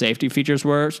 and the safety features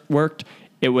worked,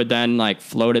 it would then like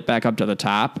float it back up to the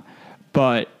top.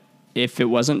 But if it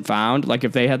wasn't found, like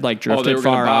if they had like drifted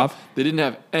far off, they didn't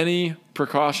have any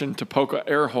precaution to poke an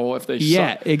air hole if they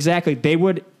sunk. Exactly. They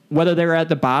would, whether they were at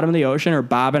the bottom of the ocean or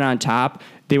bobbing on top,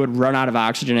 they would run out of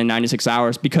oxygen in 96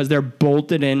 hours because they're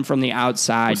bolted in from the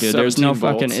outside, dude. There's no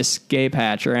fucking escape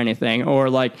hatch or anything. Or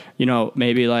like,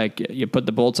 maybe like you put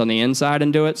the bolts on the inside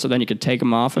and do it so then you could take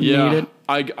them off if needed.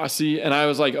 I see. And I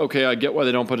was like, okay, I get why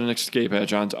they don't put an escape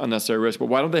hatch on to unnecessary risk, but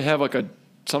why don't they have like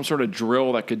some sort of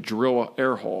drill that could drill an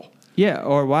air hole? Yeah,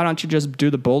 or why don't you just do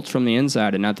the bolts from the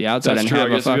inside and not the outside? That's and true. have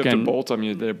I guess a fucking, if you have to bolt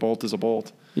them, the bolt is a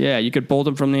bolt. Yeah, you could bolt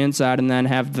them from the inside and then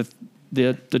have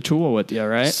the tool with you,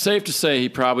 right? Safe to say he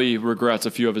probably regrets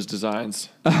a few of his designs.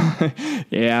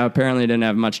 Yeah, apparently didn't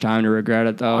have much time to regret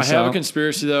it, though. I have a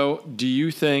conspiracy, though. Do you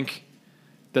think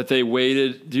that they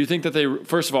waited? Do you think that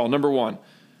first of all, number one,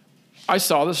 I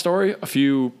saw this story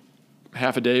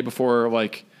half a day before,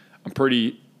 like,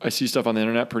 I see stuff on the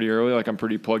internet pretty early. Like, I'm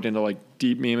pretty plugged into, like,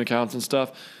 deep meme accounts and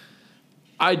stuff.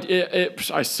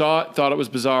 I saw it, thought it was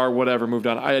bizarre, whatever, moved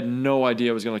on. I had no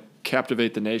idea it was going to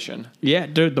captivate the nation. Yeah,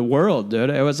 dude, the world, dude.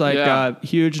 It was like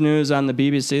huge news on the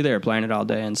BBC. They were playing it all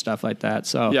day and stuff like that.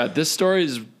 So yeah, this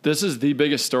is the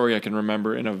biggest story I can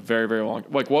remember in a very, very long.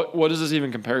 Like, what does this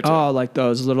even compare to? Oh, like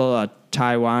those little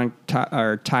Thailand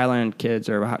kids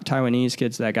or Taiwanese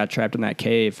kids that got trapped in that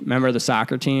cave. Remember the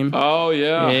soccer team? Oh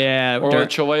yeah, yeah. Or the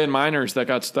Chilean miners that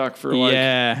got stuck for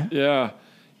yeah.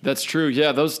 That's true.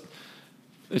 Yeah, those.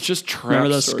 It's just trap Remember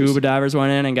those stories. scuba divers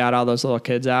went in and got all those little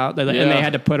kids out? And they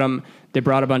had to put them... They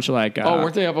brought a bunch of like...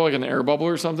 weren't they up like an air bubble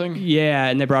or something? Yeah,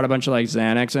 and they brought a bunch of like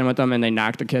Xanax in with them and they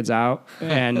knocked the kids out.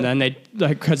 And then they...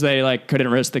 Because they like couldn't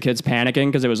risk the kids panicking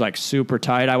because it was like super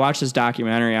tight. I watched this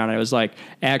documentary on it. It was like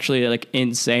actually like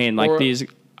insane. Like these...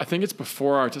 I think it's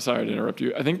before our... Sorry to interrupt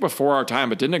you. I think before our time,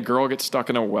 but didn't a girl get stuck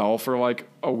in a well for like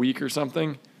a week or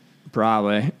something?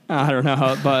 Probably. I don't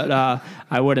know, but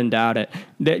I wouldn't doubt it.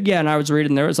 And I was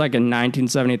reading there was like in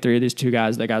 1973, these two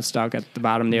guys that got stuck at the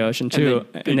bottom of the ocean too,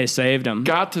 and they saved them.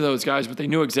 Got to those guys, but they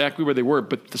knew exactly where they were.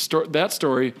 But that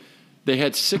story, they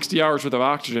had 60 hours worth of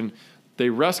oxygen. They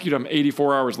rescued them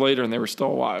 84 hours later, and they were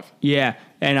still alive. Yeah,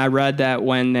 and I read that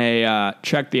when they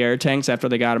checked the air tanks after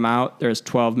they got them out, there's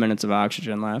 12 minutes of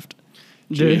oxygen left.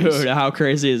 Jeez. Dude, how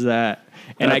crazy is that?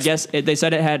 And I guess they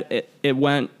said it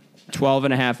went 12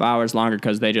 and a half hours longer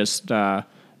because they just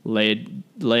laid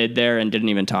there and didn't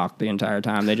even talk the entire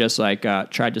time. They just like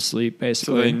tried to sleep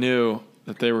basically. So they knew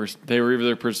that they were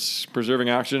either preserving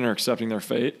oxygen or accepting their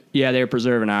fate. Yeah, they were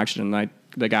preserving oxygen. Like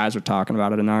the guys were talking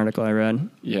about it in an article I read.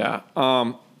 Yeah.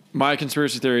 My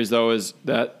conspiracy theories though is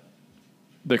that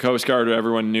the Coast Guard or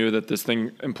everyone knew that this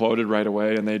thing imploded right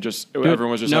away, and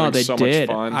everyone was just having so much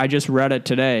fun. I just read it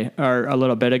today or a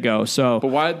little bit ago. But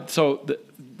why? So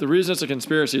the reason it's a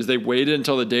conspiracy is they waited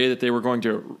until the day that they were going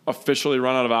to officially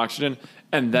run out of oxygen,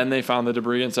 and then they found the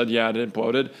debris and said, yeah, it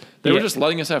imploded. They were just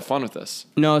letting us have fun with this.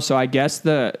 No, so I guess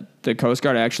the Coast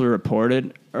Guard actually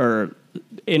reported, or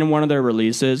in one of their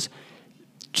releases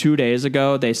 2 days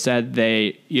ago, they said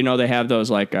they have those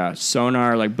like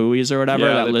sonar like buoys or whatever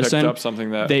that listen. Picked up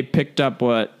something that they picked up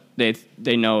what they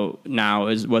know now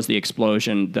was the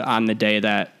explosion on the day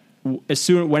that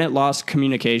when it lost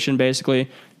communication basically.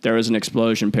 There was an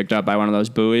explosion picked up by one of those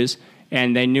buoys,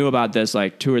 and they knew about this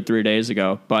like 2 or 3 days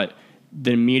ago, but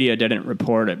the media didn't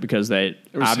report it because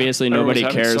nobody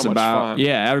cares about.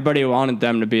 Yeah, everybody wanted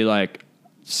them to be like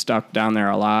stuck down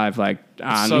there alive, like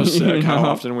on. So sick how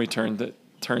often we turn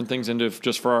things into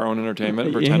just for our own entertainment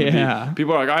and pretend to be.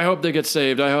 People are like, I hope they get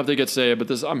saved. I hope they get saved.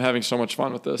 But I'm having so much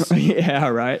fun with this. Yeah,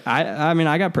 right. I mean,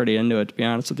 I got pretty into it, to be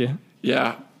honest with you.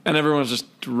 Yeah. And everyone's just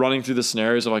running through the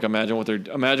scenarios of like imagine what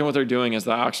they're doing as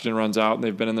the oxygen runs out and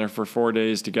they've been in there for 4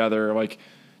 days together. Like,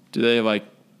 do they like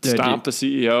stomp the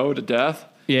CEO to death?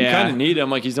 Yeah, you kind of need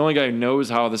him. Like he's the only guy who knows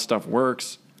how this stuff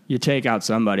works. You take out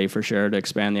somebody for sure to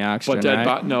expand the oxygen.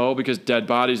 But no, because dead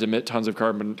bodies emit tons of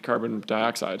carbon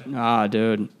dioxide. Ah,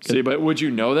 dude. See, but would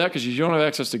you know that? Because you don't have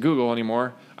access to Google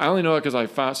anymore. I only know that because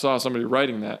I saw somebody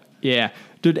writing that. Yeah,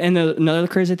 dude. And another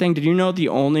crazy thing, did you know the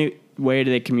only way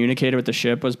they communicated with the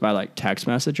ship was by like text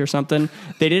message or something?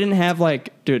 They didn't have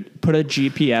put a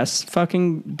GPS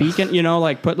fucking beacon,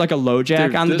 like put like a low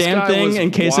jack on the damn thing in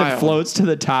case it floats to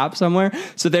the top somewhere.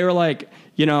 So they were like,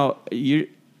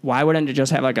 why wouldn't it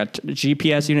just have like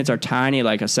GPS units are tiny,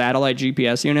 like a satellite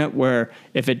GPS unit where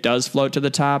if it does float to the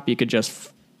top, you could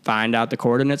just find out the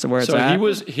coordinates of where it's at.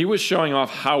 So he was showing off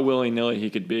how willy-nilly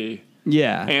he could be.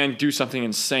 Yeah. And do something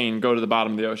insane, go to the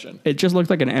bottom of the ocean. It just looked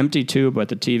like an empty tube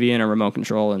with a TV and a remote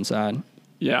control inside.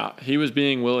 Yeah, he was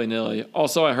being willy-nilly.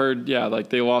 Also, I heard, like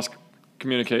they lost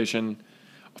communication.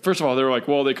 First of all, they were like,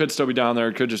 well, they could still be down there.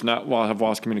 It could just not have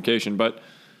lost communication. But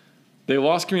they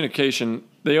lost communication.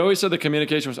 They always said the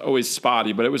communication was always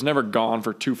spotty, but it was never gone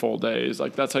for 2 full days.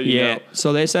 Like, that's how you know.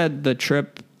 So they said the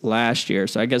trip last year,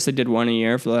 so I guess they did one a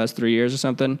year for the last 3 years or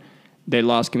something. They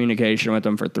lost communication with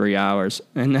them for 3 hours,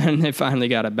 and then they finally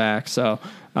got it back. So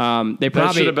they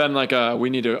probably should have been like,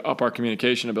 we need to up our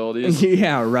communication abilities.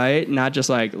 Yeah, right. Not just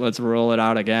like, let's roll it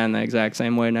out again the exact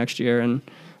same way next year, and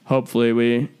hopefully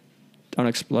we don't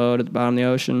explode at the bottom of the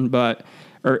ocean,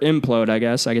 or implode, I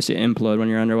guess. I guess you implode when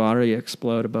you're underwater. You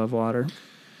explode above water.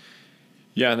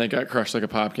 Yeah, and they got crushed like a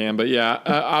pop can. But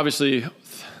obviously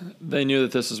they knew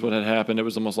that this is what had happened. It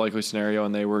was the most likely scenario,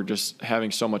 and they were just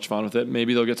having so much fun with it.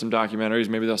 Maybe they'll get some documentaries.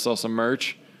 Maybe they'll sell some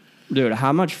merch. Dude,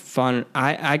 how much fun.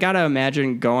 I got to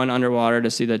imagine going underwater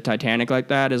to see the Titanic like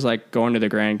that is like going to the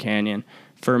Grand Canyon.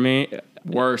 For me.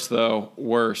 Worse, though.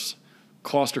 Worse.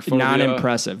 Claustrophobia. Not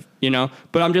impressive,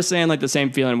 But I'm just saying, like, the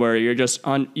same feeling where you're just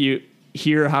you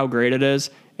hear how great it is,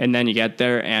 and then you get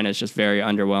there, and it's just very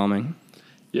underwhelming.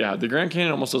 Yeah, the Grand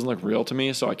Canyon almost doesn't look real to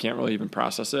me, so I can't really even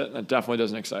process it, and it definitely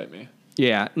doesn't excite me.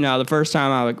 Yeah, no, the first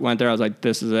time I went there, I was like,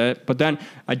 this is it. But then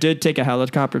I did take a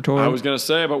helicopter tour. I was going to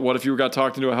say, but what if you got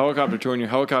talked into a helicopter tour and your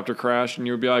helicopter crashed, and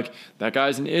you would be like, that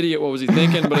guy's an idiot, what was he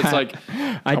thinking? But it's like...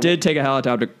 I did take a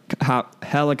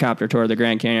helicopter tour of the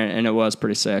Grand Canyon, and it was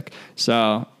pretty sick.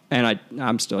 So... And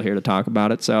I'm still here to talk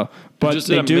about it. So, but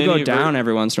they do go down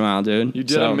every once in a while, dude. You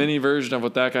did a mini version of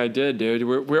what that guy did, dude.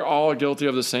 We're all guilty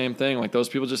of the same thing. Like, those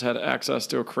people just had access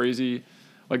to a crazy,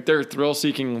 like, their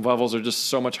thrill-seeking levels are just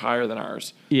so much higher than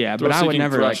ours. Yeah, but I would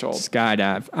never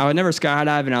skydive. I would never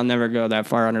skydive, and I'll never go that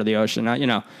far under the ocean.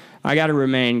 I got to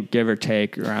remain, give or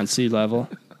take, around sea level.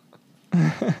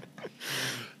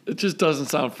 It just doesn't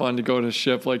sound fun to go to a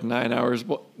ship like 9 hours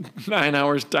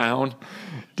down.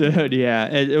 Dude, yeah.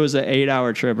 It was an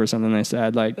 8-hour trip or something, they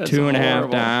said. Like, that's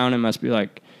 2.5 down. It must be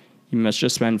like, you must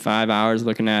just spend 5 hours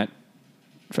looking at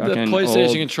fucking the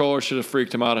PlayStation controller should have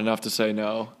freaked him out enough to say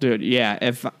no. Dude, yeah.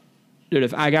 If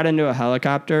I got into a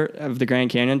helicopter of the Grand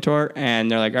Canyon tour and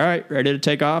they're like, all right, ready to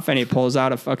take off, and he pulls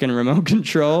out a fucking remote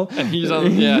control. And he's on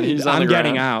the ground. I'm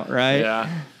getting out, right?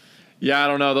 Yeah. Yeah, I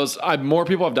don't know. More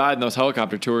people have died in those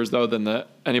helicopter tours, though, than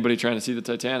anybody trying to see the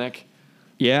Titanic.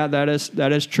 Yeah, that is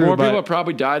true. More people have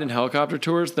probably died in helicopter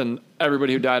tours than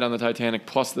everybody who died on the Titanic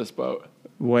plus this boat.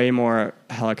 Way more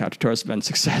helicopter tours have been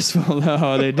successful,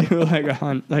 though. They do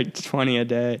like 20 a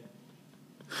day.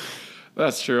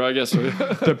 That's true. I guess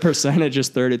the percentage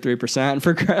is 33%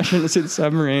 for crashing into the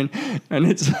submarine, and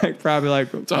it's like probably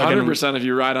like it's 100% if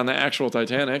you ride on the actual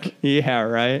Titanic. Yeah,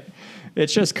 right.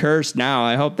 It's just cursed now.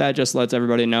 I hope that just lets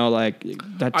everybody know, like,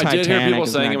 that Titanic. I did hear people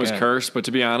saying it was cursed, but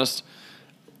to be honest,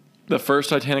 the first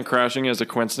Titanic crashing is a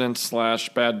coincidence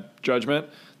 / bad judgment.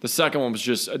 The second one was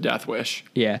just a death wish.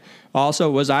 Yeah.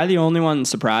 Also, was I the only one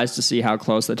surprised to see how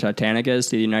close the Titanic is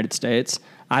to the United States?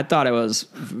 I thought it was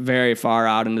very far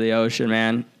out into the ocean,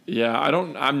 man. Yeah,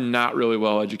 I'm not really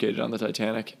well educated on the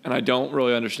Titanic, and I don't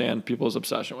really understand people's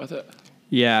obsession with it.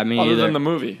 Yeah, me either. Other than the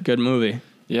movie. Good movie.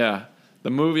 Yeah. The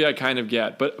movie I kind of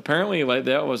get, but apparently like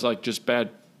that was like just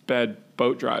bad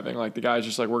boat driving. Like the guy's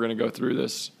just like, we're going to go through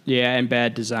this. Yeah, and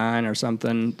bad design or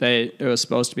something. It was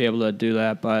supposed to be able to do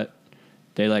that, but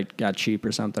they like got cheap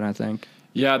or something, I think.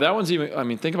 Yeah, that one's even, I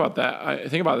mean, think about that.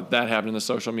 Think about that happened in the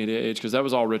social media age because that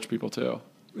was all rich people too.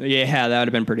 Yeah, that would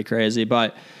have been pretty crazy.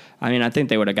 But, I mean, I think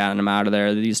they would have gotten them out of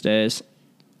there these days.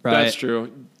 Right? That's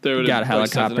true. They would have got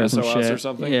helicopters and shit. Or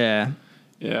something. Yeah.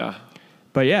 Yeah.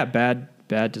 But, yeah, bad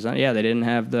design. Yeah, they didn't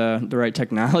have the right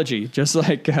technology. Just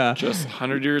like... just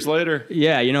 100 years later.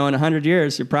 Yeah, in 100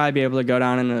 years, you'll probably be able to go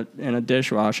down in a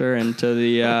dishwasher into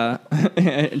the...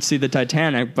 and see the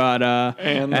Titanic. But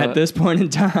at this point in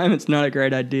time, it's not a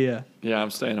great idea. Yeah, I'm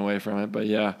staying away from it. But,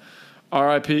 yeah.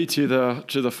 R.I.P. to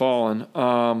the fallen.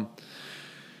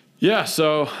 Yeah,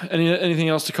 so anything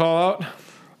else to call out?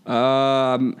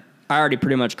 I already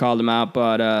pretty much called him out,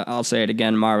 but I'll say it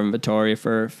again, Marvin Vettori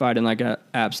for fighting like an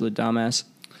absolute dumbass.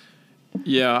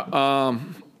 Yeah.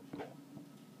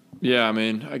 Yeah, I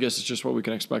mean, I guess it's just what we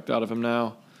can expect out of him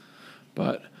now.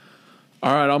 But,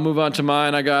 all right, I'll move on to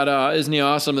mine. I got, isn't he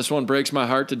awesome? This one breaks my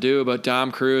heart to do, but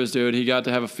Dom Cruz, dude, he got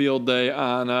to have a field day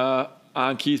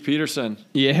on Keith Peterson.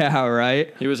 Yeah,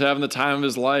 right? He was having the time of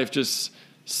his life just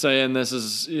saying this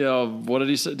is, what did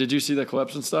he say? Did you see the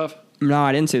clips and stuff? No,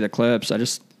 I didn't see the clips.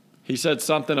 He said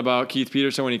something about Keith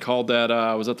Peterson when he called that,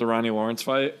 was that the Ronnie Lawrence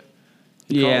fight?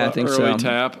 Yeah, I think so. Early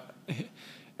tap.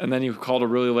 And then he called a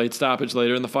really late stoppage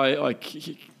later in the fight. I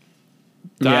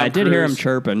did hear him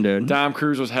chirping, dude. Dom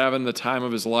Cruz was having the time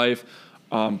of his life.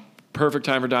 perfect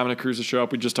time for Dominic Cruz to show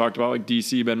up. We just talked about like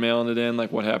DC been mailing it in,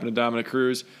 like what happened to Dominic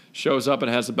Cruz. Shows up and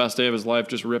has the best day of his life,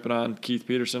 just ripping on Keith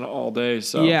Peterson all day.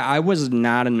 So yeah, I was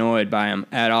not annoyed by him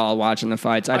at all watching the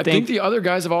fights. I think the other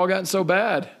guys have all gotten so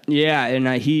bad. Yeah, and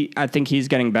I think he's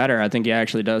getting better. I think he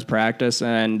actually does practice,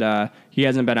 and he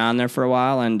hasn't been on there for a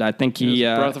while. And I think he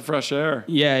a breath of fresh air.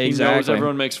 Yeah, exactly. He knows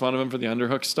everyone makes fun of him for the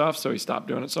underhook stuff, so he stopped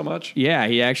doing it so much. Yeah,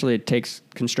 he actually takes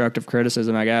constructive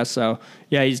criticism, I guess. So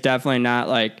yeah, he's definitely not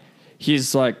like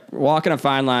he's like walking a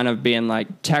fine line of being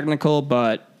like technical,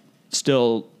 but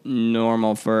still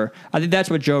normal for. I think that's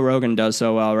what Joe Rogan does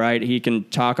so well, right? He can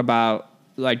talk about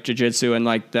like jiu-jitsu and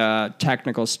like the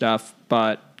technical stuff,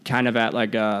 but kind of at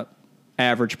like a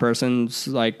average person's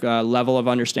like level of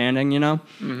understanding, you know.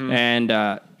 Mm-hmm.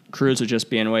 And Cruz is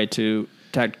just being way too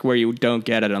where you don't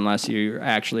get it unless you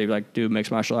actually like do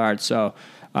mixed martial arts. So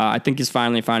I think he's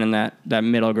finally finding that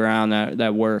middle ground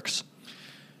that works.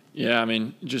 Yeah, I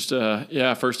mean, just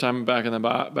first time back in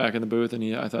the booth,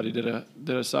 and I thought he did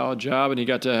a solid job, and he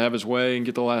got to have his way and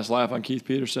get the last laugh on Keith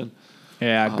Peterson.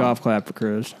 Yeah, golf clap for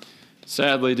Cruz.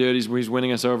 Sadly, dude, he's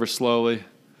winning us over slowly.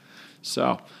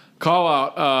 So, call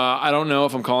out. I don't know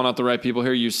if I'm calling out the right people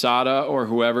here, USADA or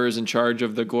whoever is in charge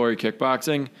of the Glory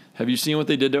Kickboxing. Have you seen what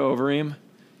they did to Overeem?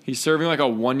 He's serving like a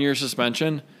 1-year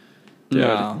suspension. Dude.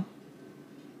 No.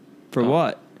 For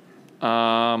what?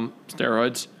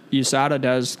 Steroids. USADA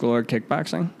does Glory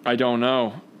Kickboxing? I don't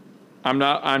know. I'm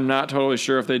not totally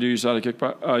sure if they do USADA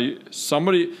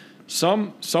kickboxing.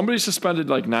 Somebody suspended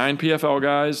like 9 PFL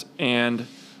guys and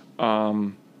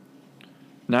 9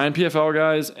 PFL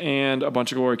guys and a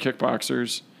bunch of Glory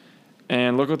Kickboxers.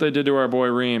 And look what they did to our boy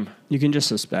Reem. You can just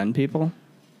suspend people?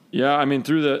 Yeah, I mean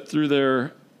through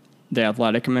their the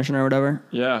athletic commission or whatever?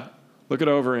 Yeah. Look at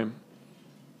Overeem.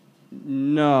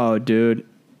 No, dude.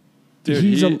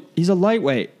 He's a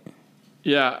lightweight.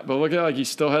 Yeah, but look at like he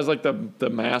still has like the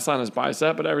mass on his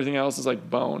bicep, but everything else is like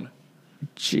bone.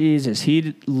 Jesus,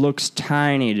 he looks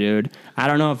tiny, dude. I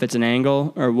don't know if it's an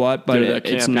angle or what, but dude,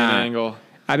 it's not an angle.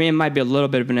 I mean, it might be a little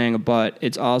bit of an angle, but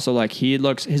it's also like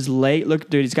his leg. Look,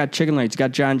 dude, he's got chicken legs. He's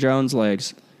got John Jones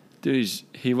legs. Dude,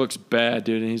 he looks bad,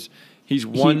 dude. And he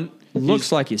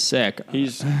looks like he's sick.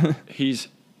 He's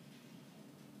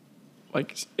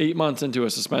like 8 months into a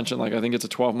suspension. Like I think it's a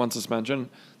 12-month suspension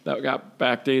that got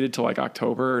backdated to like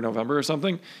October or November or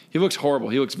something. He looks horrible.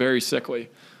 He looks very sickly.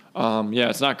 Yeah,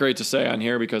 it's not great to say on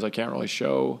here because I can't really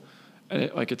show, and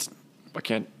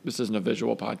this isn't a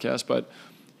visual podcast, but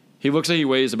he looks like he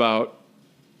weighs about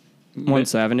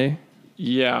 170.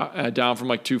 Yeah, down from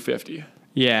like 250.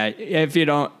 Yeah, if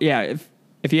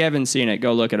you haven't seen it,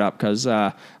 go look it up because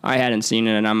I hadn't seen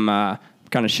it and I'm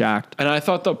kind of shocked. And I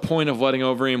thought the point of letting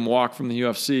Overeem walk from the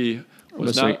UFC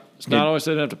was not always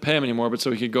they didn't have to pay him anymore, but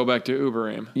so he could go back to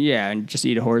Ubereem. Yeah, and just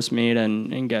eat horse meat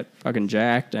and get fucking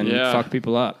jacked and fuck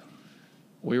people up.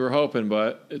 We were hoping,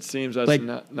 but it seems that's like,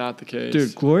 not the case.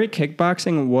 Dude, Glory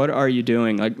Kickboxing, what are you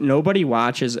doing? Like, nobody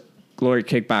watches Glory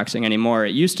Kickboxing anymore.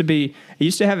 It used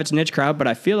to have its niche crowd, but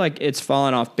I feel like it's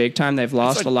fallen off big time. They've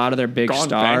lost a lot of their big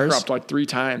stars. Bankrupt like 3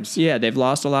 times. Yeah, they've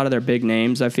lost a lot of their big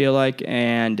names, I feel like,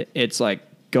 and it's like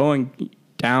going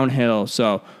downhill.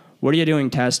 So what are you doing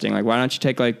testing? Like, why don't you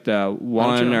take like the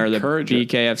one or the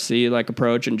BKFC like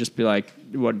approach and just be like,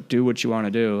 do what you want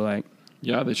to do? Like,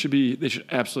 yeah, they should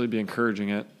absolutely be encouraging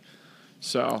it.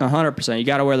 So 100%. You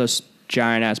got to wear those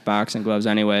giant ass boxing gloves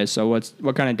anyway. So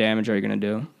what kind of damage are you going to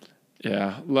do?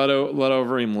 Yeah, let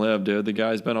Overeem live, dude. The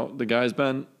guy's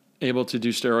been able to do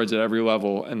steroids at every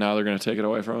level, and now they're going to take it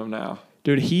away from him now.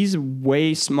 Dude, he's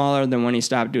way smaller than when he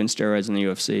stopped doing steroids in the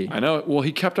UFC. I know. Well,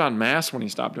 he kept on mass when he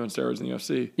stopped doing steroids in the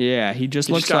UFC. Yeah, he just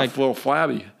looks like a little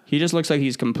flabby. He just looks like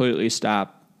he's completely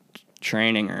stopped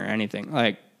training or anything.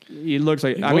 Like he looks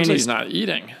like he's not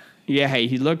eating. Yeah,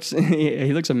 he looks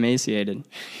emaciated.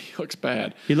 He looks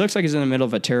bad. He looks like he's in the middle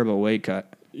of a terrible weight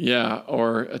cut. Yeah,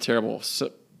 or a terrible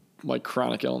like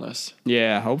chronic illness.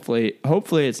 Yeah, hopefully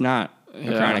it's not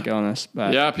a chronic illness.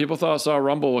 But yeah, people thought I saw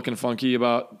Rumble looking funky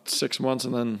about 6 months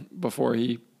and then before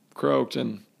he croaked.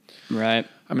 And right.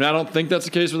 I mean, I don't think that's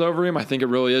the case with Overeem. I think it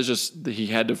really is just that he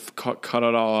had to cut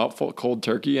it all out cold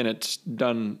turkey, and it's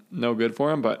done no good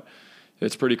for him. But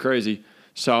it's pretty crazy.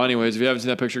 So, anyways, if you haven't seen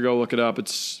that picture, go look it up.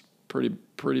 It's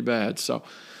pretty bad. So,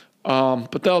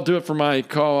 but that'll do it for my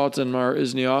call outs and our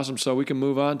Isn't He Awesome. So we can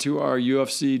move on to our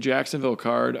UFC Jacksonville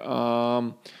card.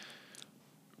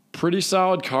 Pretty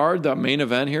solid card. The main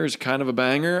event here is kind of a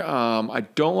banger. I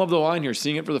don't love the line here.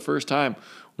 Seeing it for the first time.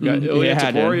 We got Ilya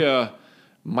Taporia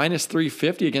minus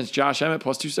 350 against Josh Emmett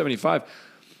plus 275.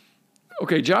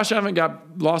 Okay, Josh Emmett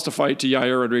lost a fight to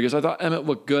Yair Rodriguez. I thought Emmett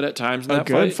looked good at times in that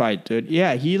fight. A good fight, dude.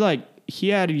 Yeah, he he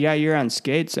had Yair on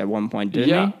skates at one point,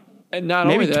 didn't he? And not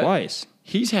Maybe only that, twice.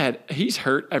 He's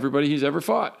hurt everybody he's ever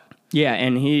fought. Yeah,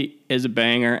 and he is a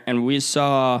banger. And we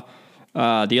saw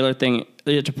the other thing,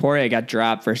 Topuria got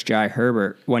dropped versus Jai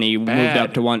Herbert when he moved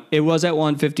up to one. It was at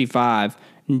 155,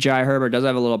 and Jai Herbert does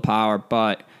have a little power,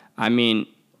 but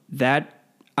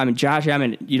Josh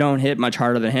Emmett, you don't hit much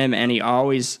harder than him, and he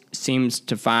always seems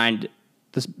to find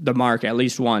the mark at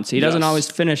least once. He doesn't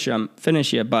always finish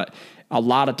you, but a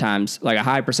lot of times, like a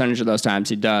high percentage of those times,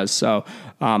 he does. So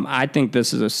I think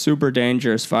this is a super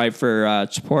dangerous fight for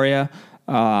Topuria,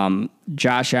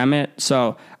 Josh Emmett.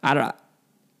 So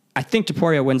I think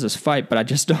Topuria wins this fight, but I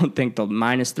just don't think the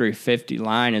minus 350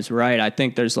 line is right. I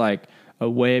think there's like a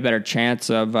way better chance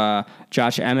of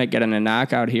Josh Emmett getting a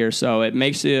knockout here. So it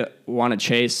makes you want to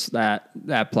chase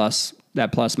that plus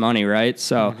money, right?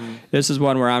 So this is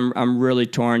one where I'm really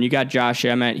torn. You got Josh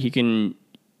Emmett. He can,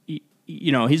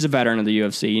 he's a veteran of the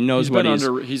UFC. He knows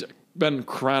he's been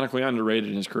chronically underrated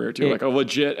in his career too. Like a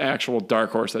legit actual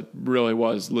dark horse that really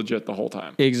was legit the whole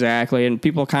time. Exactly. And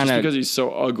people kind of, because he's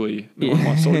so ugly, no one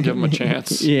wants to give him a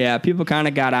chance. Yeah, people kind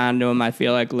of got onto him, I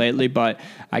feel like, lately, but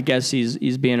I guess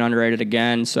he's being underrated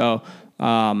again. So,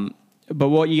 but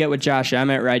what you get with Josh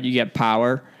Emmett, right? You get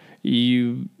power.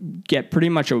 You get pretty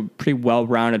much a pretty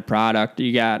well-rounded product.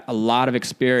 You got a lot of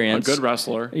experience. A good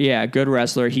wrestler. Yeah, a good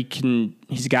wrestler.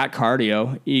 He's got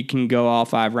cardio. He can go all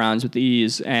 5 rounds with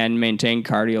ease and maintain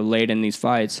cardio late in these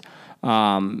fights.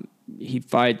 He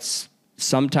fights.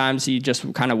 Sometimes he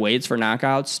just kind of waits for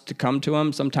knockouts to come to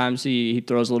him. Sometimes he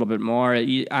throws a little bit more.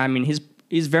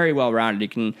 He's very well-rounded. He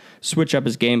can switch up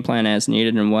his game plan as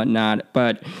needed and whatnot.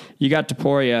 But you got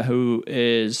Topuria, who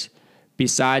is,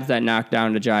 besides that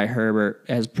knockdown to Jai Herbert,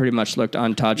 has pretty much looked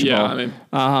untouchable.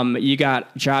 Yeah, you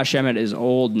got Josh Emmett is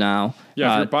old now.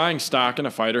 Yeah, if you're buying stock in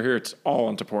a fighter here, it's all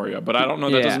on Topuria. But I don't know.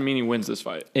 That doesn't mean he wins this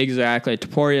fight. Exactly.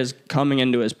 Topuria's coming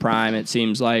into his prime, it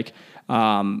seems like.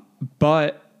 But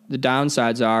the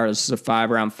downsides are this is a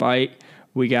 5-round fight.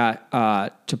 We got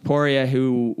Topuria,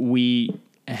 who we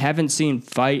haven't seen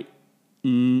fight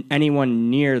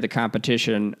anyone near the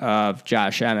competition of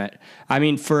Josh Emmett. I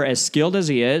mean, for as skilled as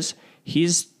he is,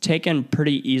 he's taken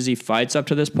pretty easy fights up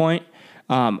to this point.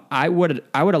 I would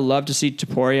have loved to see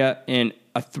Topuria in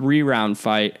a 3-round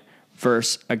fight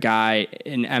versus a guy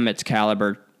in Emmett's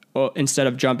caliber instead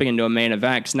of jumping into a main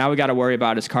event. Because now we got to worry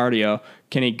about his cardio.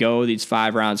 Can he go these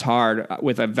 5 rounds hard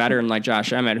with a veteran like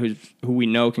Josh Emmett, who we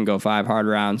know can go 5 hard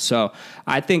rounds? So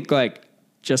I think I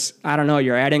don't know.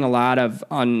 You're adding a lot of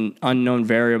unknown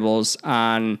variables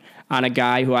on a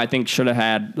guy who I think should have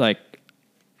had like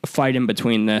a fight in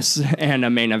between this and a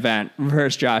main event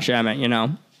versus Josh Emmett,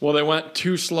 Well, they went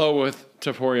too slow with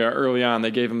Topuria early on.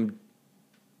 They gave him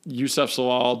Yusuf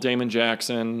Salal, Damon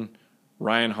Jackson,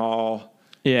 Ryan Hall.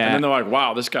 Yeah. And then they're like,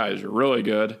 wow, this guy is really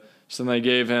good. So then they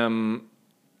gave him,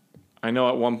 he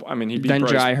beat then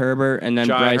Jai Herbert, and then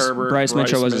Bryce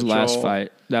Mitchell was his last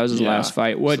fight. That was his last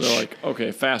fight, which, so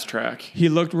okay, fast track. He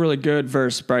looked really good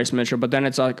versus Bryce Mitchell, but then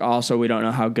it's like also we don't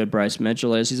know how good Bryce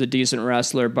Mitchell is. He's a decent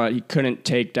wrestler, but he couldn't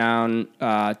take down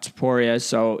Topuria,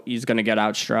 so he's going to get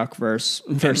outstruck versus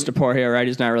Topuria, right?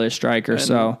 He's not really a striker,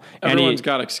 so everyone's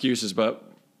got excuses, but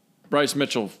Bryce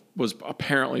Mitchell was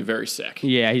apparently very sick.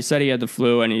 Yeah, he said he had the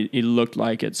flu, and he looked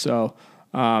like it, so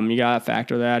you got to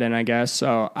factor that in, I guess.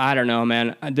 So I don't know,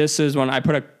 man. This is when I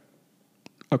put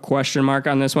a question mark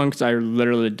on this one because I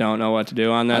literally don't know what to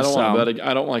do on this.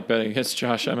 I don't like betting against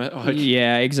Josh Emmett.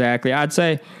 Yeah, exactly. I'd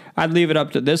say I'd leave it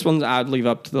up to this one. I'd leave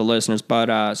up to the listeners.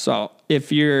 But so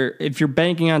if you're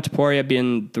banking on Topuria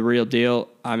being the real deal,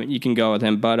 you can go with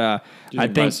him. But I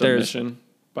think by submission,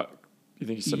 but you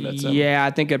think he submits him? Yeah,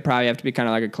 I think it'd probably have to be kind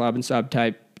of like a club and sub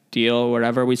type deal or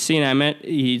whatever. We've seen Emmett.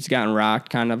 He's gotten rocked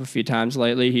kind of a few times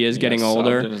lately. He is getting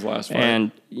older. In his last fight.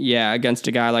 And yeah, against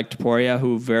a guy like Topuria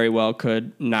who very well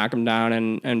could knock him down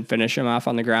and finish him off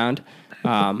on the ground,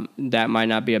 that might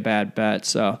not be a bad bet.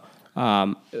 So,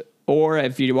 or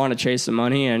if you want to chase the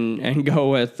money and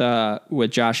go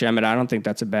with Josh Emmett, I don't think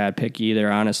that's a bad pick either,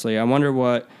 honestly. I wonder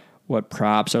what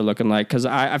props are looking like, because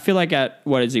I feel like at,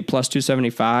 what is he, plus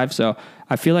 275, so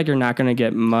I feel like you're not going to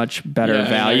get much better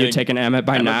value taking Emmett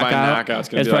by knockout.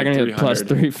 It's probably going to hit plus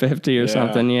 350 or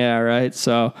something. Yeah, right.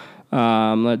 So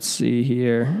let's see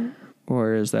here.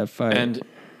 Where is that fight? And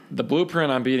the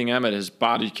blueprint on beating Emmett is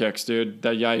body kicks, dude.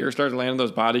 That Yair started landing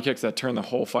those body kicks that turned the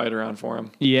whole fight around for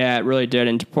him. Yeah, it really did.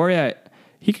 And Topuria,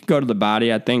 he could go to the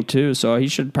body, I think, too, so he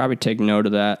should probably take note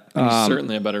of that. And he's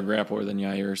certainly a better grappler than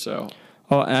Yair, so...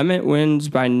 Well, Emmett wins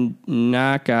by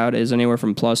knockout is anywhere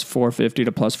from plus 450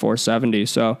 to plus 470,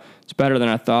 so it's better than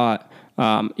I thought.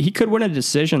 He could win a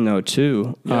decision, though,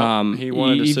 too. Yeah, he won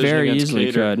a decision very against easily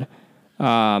Cater. could.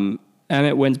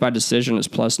 Emmett wins by decision is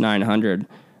plus 900.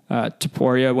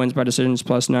 Topuria wins by decision is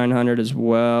plus 900 as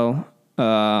well.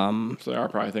 So they are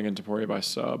probably thinking Topuria by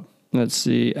sub. Let's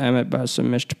see. Emmett by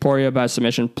submission. Topuria by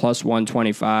submission plus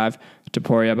 125.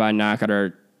 Topuria by knockout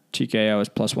or TKO is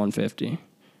plus 150.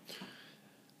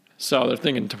 So they're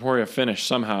thinking Topuria finish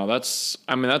somehow. That's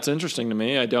interesting to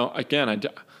me.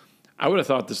 I would have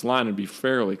thought this line would be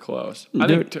fairly close. I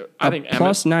think Emmett,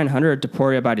 plus 900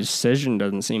 Topuria by decision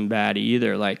doesn't seem bad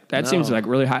either. Like that seems like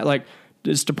really high. Like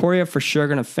is Topuria for sure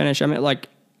going to finish? I mean, like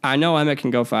I know Emmett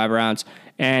can go 5 rounds,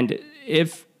 and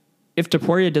if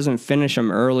Topuria doesn't finish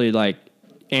him early, like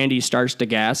Andy starts to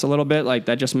gas a little bit, like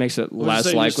that just makes it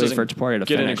less likely for Topuria to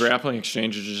get finish. In a grappling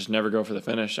exchange to just never go for the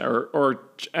finish, or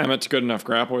Emmett's good enough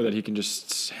grappler that he can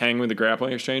just hang with the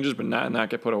grappling exchanges, but not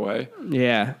get put away.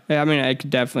 Yeah, I mean, I could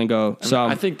definitely go.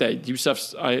 I think that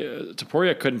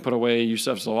Topuria couldn't put away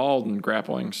Yusuf Zalal in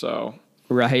grappling, so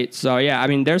right. So yeah, I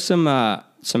mean, there's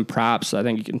some props I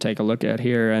think you can take a look at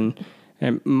here, and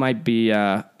it might be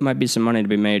some money to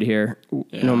be made here,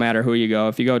 no matter who you go.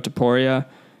 If you go Topuria,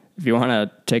 if you want to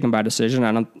take him by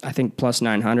decision, I think plus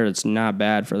 900, it's not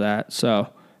bad for that. So,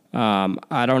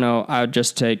 I don't know. I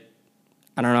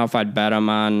don't know if I'd bet him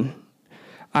on,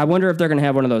 I wonder if they're going to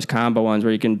have one of those combo ones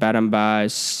where you can bet him by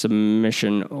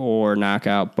submission or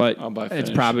knockout, but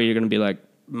it's probably going to be like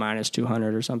minus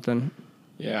 200 or something.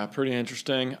 Yeah, pretty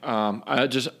interesting.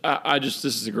 This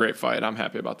is a great fight. I'm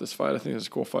happy about this fight. I think it's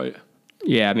a cool fight.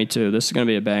 Yeah, me too. This is going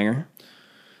to be a banger.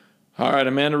 All right,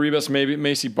 Amanda Ribas,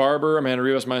 Macy Barber. Amanda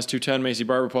Ribas minus 210, Macy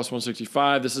Barber plus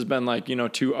 165. This has been like,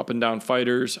 two up and down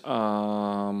fighters.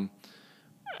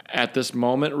 At this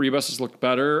moment, Ribas has looked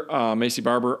better. Macy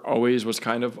Barber always was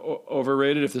kind of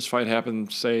overrated. If this fight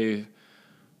happened, say,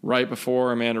 right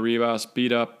before Amanda Ribas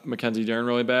beat up Mackenzie Dern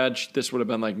really bad, this would have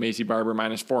been like Macy Barber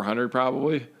minus 400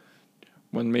 probably.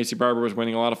 When Macy Barber was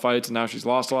winning a lot of fights, and now she's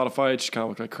lost a lot of fights, she kind of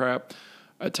looked like crap.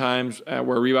 At times,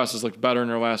 where Ribas has looked better in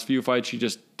her last few fights, she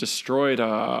just destroyed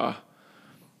Araujo.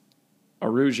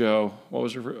 What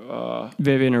was her?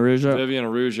 Vivian Araujo. Vivian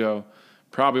Araujo.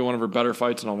 Probably one of her better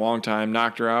fights in a long time.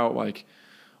 Knocked her out.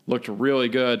 Looked really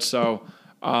good. So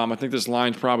I think this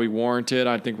line's probably warranted.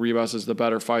 I think Ribas is the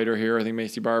better fighter here. I think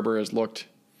Macy Barber has looked,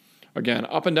 again,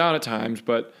 up and down at times,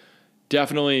 but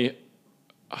definitely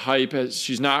hype.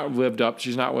 She's not lived up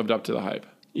to the hype.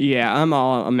 Yeah, I'm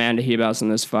all Amanda Ribas in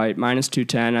this fight. Minus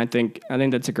 210, I think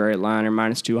that's a great line, or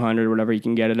minus 200, whatever you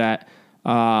can get it at.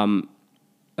 Amanda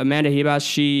Ribas,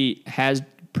 she has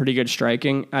pretty good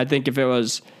striking. I think if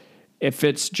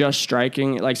it's just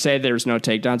striking, like say there's no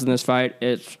takedowns in this fight,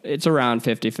 it's around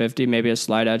 50-50, maybe a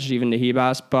slight edge even to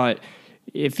Ribas. But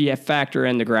if you factor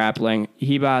in the grappling,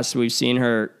 Ribas, we've seen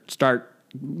her start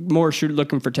more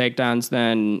looking for takedowns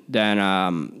than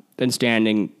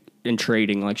standing and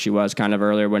trading like she was kind of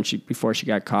earlier before she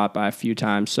got caught by a few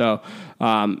times. So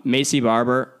Macy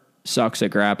Barber sucks at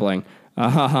grappling.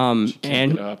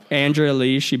 And Andrea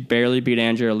Lee, she barely beat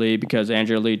Andrea Lee because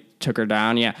Andrea Lee took her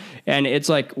down. Yeah. And it's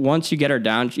like once you get her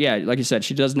down, like you said,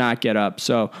 she does not get up.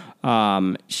 So,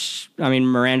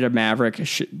 Miranda Maverick,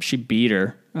 she beat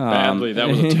her. Badly. That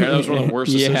was one of the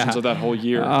worst decisions of that whole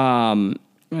year.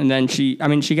 And then she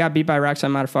got beat by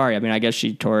Roxanne Modafferi. I mean, I guess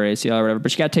she tore her ACL or whatever,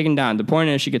 but she got taken down. The point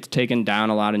is she gets taken down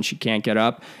a lot and she can't get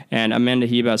up. And Amanda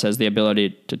Ribas has the ability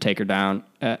to take her down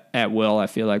at will, I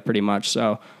feel like, pretty much.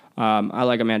 So I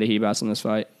like Amanda Ribas in this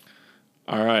fight.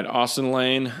 All right, Austin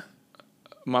Lane,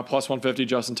 my plus 150,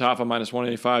 Justin Tafa minus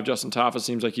 185. Justin Tafa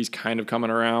seems like he's kind of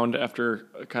coming around after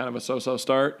kind of a so-so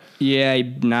start. Yeah, he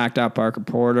knocked out Parker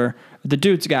Porter. The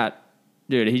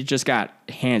he's just got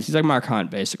hands. He's like Mark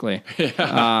Hunt, basically.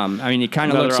 Yeah. He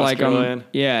kind of looks like him.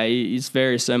 Yeah, he's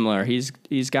very similar. He's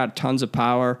got tons of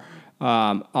power.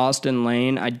 Austin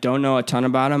Lane, I don't know a ton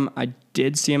about him. I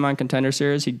did see him on Contender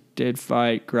Series. He did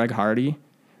fight Greg Hardy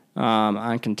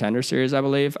on Contender Series, I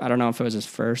believe. I don't know if it was his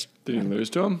first. Did he lose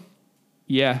to him?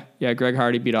 Yeah. Greg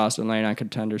Hardy beat Austin Lane on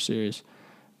Contender Series. It's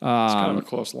kind of a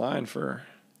close line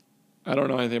I don't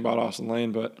know anything about Austin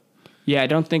Lane, but. Yeah, I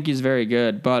don't think he's very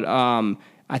good, but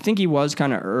I think he was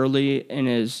kind of early in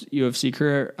his UFC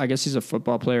career. I guess he's a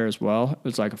football player as well. It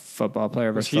was like a football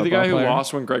player versus football player. Was he the guy who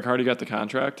lost when Greg Hardy got the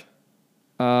contract?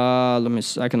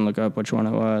 I can look up which one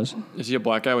it was. Is he a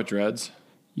black guy with dreads?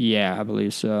 Yeah, I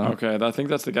believe so. Okay, I think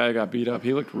that's the guy who got beat up.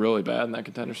 He looked really bad in that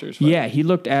Contender Series fight. Yeah, he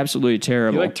looked absolutely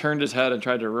terrible. He turned his head and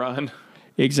tried to run.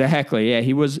 Exactly, yeah.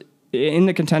 He was in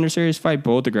the Contender Series fight,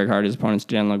 both of Greg Hardy's opponents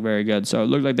didn't look very good, so it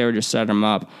looked like they were just setting him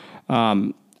up.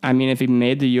 If he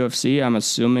made the UFC, I'm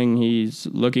assuming he's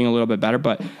looking a little bit better.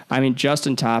 But,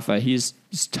 Justin Tafa, he's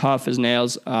tough as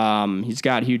nails. He's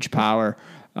got huge power.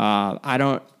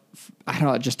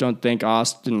 I just don't think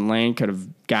Austin Lane could have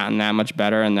gotten that much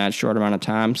better in that short amount of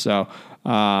time. So,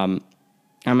 I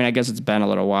mean, I guess it's been a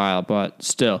little while, but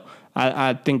still,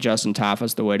 I think Justin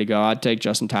Tafa's the way to go. I'd take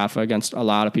Justin Tafa against a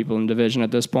lot of people in the division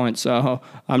at this point. So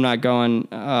I'm not going,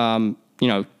 on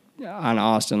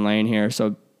Austin Lane here.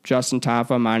 So Justin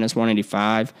Tafa minus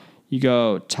 185. You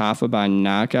go Tafa by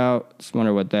knockout. Just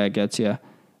wonder what that gets you.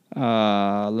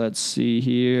 Let's see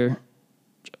here.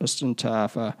 Justin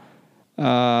Tafa.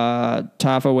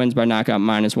 Tafa wins by knockout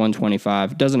minus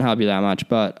 125. Doesn't help you that much,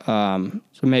 but so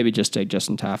maybe just take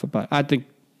Justin Tafa. But I think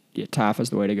Tafa's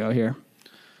the way to go here.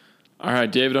 All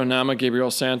right, David Onama, Gabriel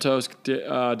Santos. David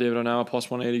Onama plus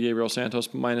 180, Gabriel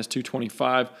Santos minus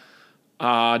 225.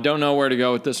 Don't know where to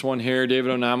go with this one here.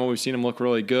 David Onama, we've seen him look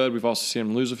really good. We've also seen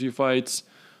him lose a few fights.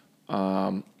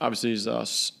 Obviously, he's an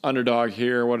underdog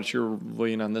here. What is your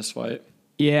lean on this fight?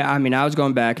 Yeah, I mean, I was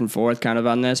going back and forth kind of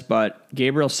on this, but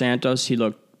Gabriel Santos, he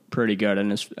looked pretty good.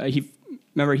 And he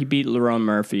beat Lerone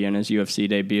Murphy in his UFC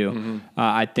debut. Mm-hmm.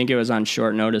 I think it was on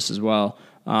short notice as well.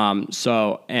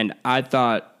 And I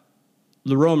thought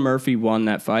Lerone Murphy won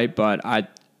that fight, but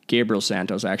Gabriel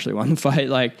Santos actually won the fight.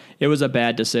 Like, it was a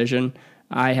bad decision.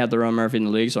 I had Lerone Murphy in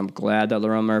the league, so I'm glad that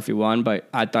Lerone Murphy won, but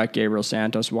I thought Gabriel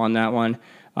Santos won that one.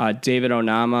 David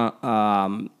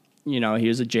Onama, he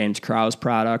was a James Krause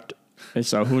product,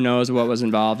 so who knows what was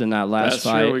involved in that last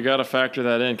fight. That's true. We got to factor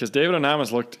that in, because David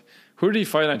Onama's looked – who did he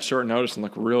fight on short notice and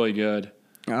look really good?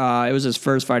 It was his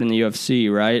first fight in the UFC,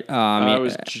 right? It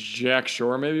was Jack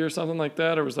Shore maybe or something like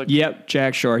that? Or was like Yep,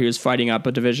 Jack Shore. He was fighting up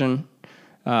a division.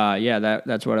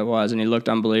 That's what it was, and he looked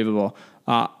unbelievable.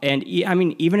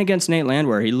 Even against Nate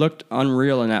Landwehr, he looked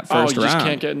unreal in that first round. You just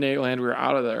can't get Nate Landwehr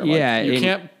out of there.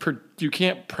 You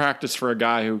can't practice for a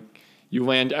guy who you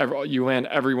land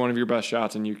every one of your best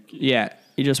shots, and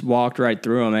he just walked right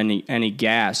through him, and he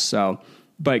gassed. So,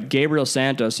 but Gabriel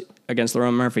Santos against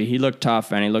Lerone Murphy, he looked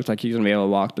tough, and he looked like he was going to be able to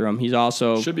walk through him. He's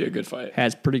also should be a good fight.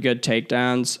 Has pretty good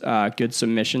takedowns, good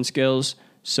submission skills,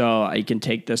 so he can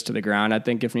take this to the ground, I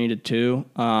think, if needed to.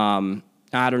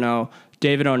 I don't know.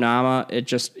 David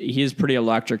Onama, he's pretty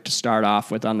electric to start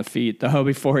off with on the feet, though,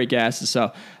 before he gasses.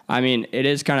 So, I mean, it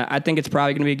is kind of, I think it's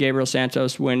probably going to be Gabriel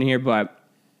Santos win here, but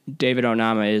David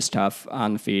Onama is tough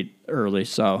on the feet early,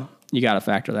 so you got to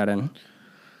factor that in.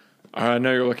 I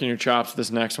know you're looking your chops. This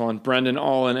next one, Brendan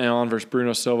Allen versus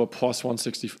Bruno Silva plus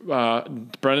 160.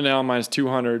 Brendan Allen minus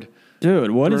 200. Dude,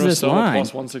 what Bruno is this Silva line?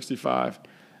 Plus 165.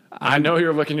 I know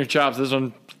you're looking your chops. This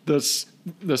one,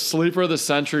 the sleeper of the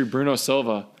century, Bruno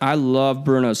Silva. I love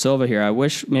Bruno Silva here. I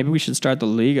wish maybe we should start the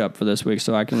league up for this week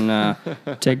so I can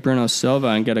take Bruno Silva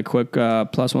and get a quick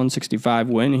plus 165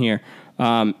 win here.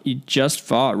 He just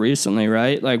fought recently,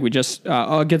 right? Like we just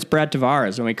against Brad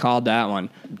Tavares, and we called that one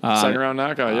second round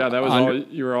knockout. Yeah, that was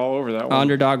you were all over that one.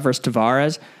 Underdog versus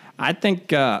Tavares. I think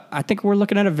we're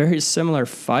looking at a very similar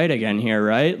fight again here,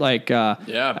 right? Like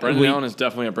Brendan Allen is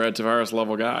definitely a Brad Tavares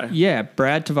level guy. Yeah,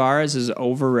 Brad Tavares is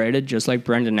overrated, just like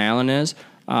Brendan Allen is.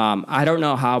 I don't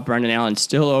know how Brendan Allen's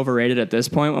still overrated at this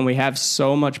point when we have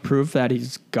so much proof that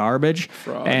he's garbage.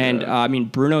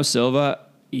 Bruno Silva.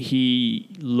 He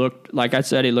looked, like I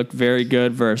said, he looked very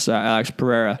good versus Alex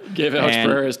Pereira. Gave Alex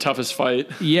Pereira his toughest fight.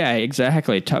 Yeah,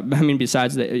 exactly.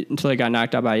 Besides until he got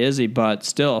knocked out by Izzy, but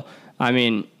still,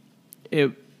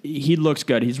 he looks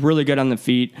good. He's really good on the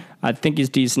feet. I think he's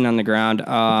decent on the ground.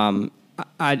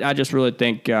 I just really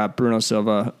think Bruno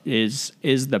Silva is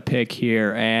the pick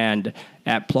here, and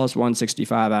at plus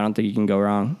 165, I don't think you can go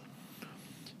wrong.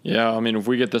 Yeah, if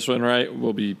we get this one right,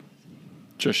 we'll be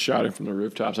just shouting from the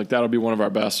rooftops. Like that'll be one of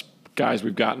our best guys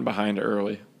we've gotten behind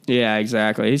early. Yeah,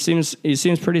 exactly. He seems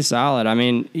pretty solid.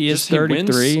 He is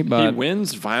 33, but he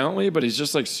wins violently, but he's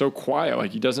just like so quiet. Like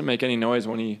he doesn't make any noise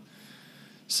when he.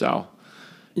 So,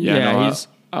 I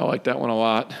like that one a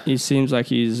lot. He seems like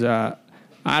he's. I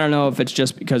don't know if it's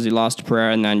just because he lost to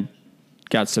Pereira and then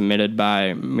got submitted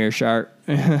by Mearshart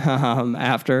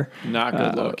after. Not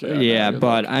good look.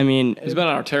 But look. He's been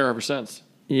on our tear ever since.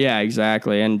 Yeah,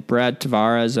 exactly. And Brad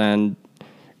Tavares and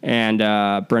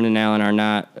Brendan Allen are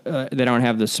not. They don't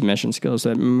have the submission skills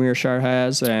that Mearshart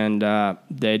has, and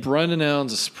Brendan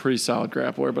Allen's a pretty solid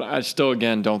grappler, but I still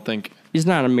don't think he's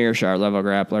not a Mearshart level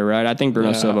grappler, right? I think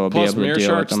Bruno Silva will be able to deal with him.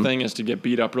 Mearshart's thing is to get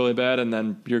beat up really bad, and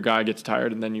then your guy gets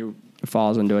tired, and then you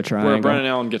falls into a triangle. Where Brendan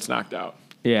Allen gets knocked out.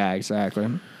 Yeah, exactly.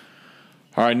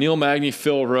 All right, Neil Magny,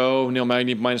 Phil Rowe. Neil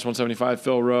Magny minus 175,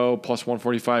 Phil Rowe plus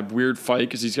 145. Weird fight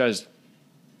because these guys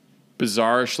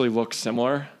bizarrely look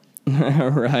similar.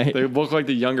 Right. They look like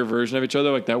the younger version of each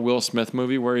other, like that Will Smith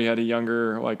movie where he had a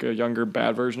younger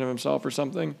bad version of himself or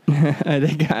something.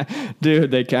 They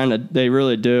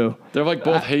really do. They're like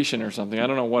both Haitian or something. I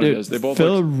don't know what it is. They both.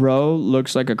 Phil Rowe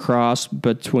looks like a cross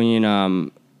between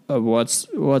what's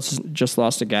just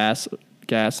lost to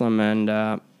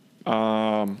Gaslam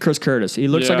and Chris Curtis. He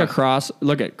looks like a cross.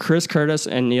 Look at Chris Curtis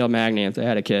and Neil Magny if they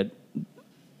had a kid.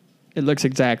 It looks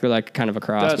exactly like kind of a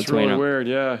cross between them. That's really weird.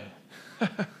 Yeah.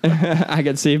 I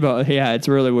can see both. Yeah, it's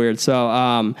really weird. So,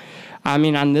 I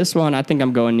mean, on this one, I think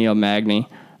I'm going Neil Magny.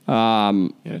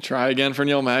 Try again for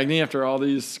Neil Magny after all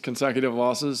these consecutive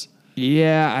losses?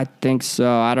 Yeah, I think so.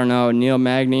 I don't know. Neil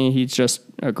Magny, he's just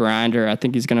a grinder. I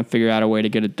think he's going to figure out a way to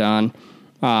get it done.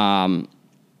 I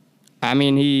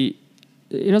mean, he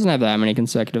doesn't have that many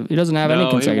consecutive. He doesn't have any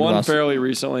consecutive losses.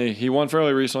 He won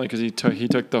fairly recently because he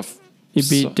took the. He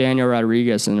beat Daniel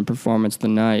Rodriguez in a performance the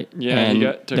night. Yeah,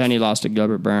 and then he lost to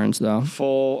Gilbert Burns though.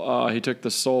 He took the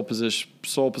sole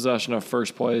possession of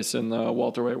first place in the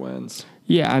welterweight wins.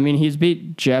 Yeah, I mean he's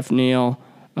beat Jeff Neal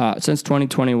since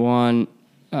 2021.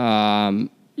 He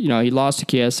lost to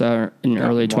Chiesa in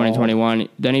early 2021.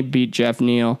 Then he beat Jeff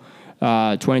Neal.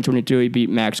 2022 he beat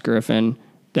Max Griffin.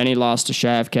 Then he lost to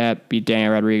Shavkat, beat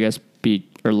Daniel Rodriguez,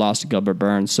 lost to Gilbert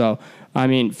Burns. So I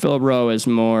mean Phil Rowe is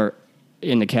more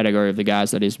in the category of the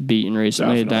guys that he's beaten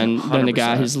recently than the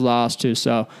guy he's lost to.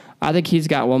 So I think he's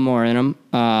got one more in him.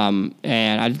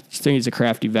 And I just think he's a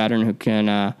crafty veteran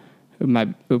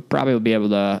who probably will be able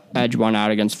to edge one out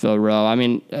against Phil Rowe. I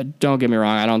mean, don't get me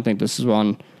wrong. I don't think this is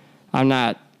one. I'm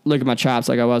not looking at my chops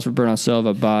like I was for Bruno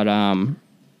Silva, but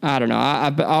I don't know.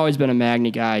 I've always been a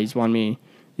Magny guy. He's won me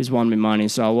money.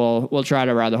 So we'll try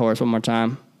to ride the horse one more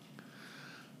time.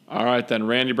 All right, then.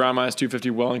 Randy Brown minus 250,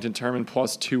 Wellington Turman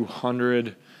plus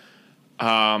 200.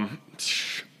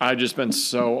 I've just been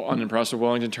so unimpressed with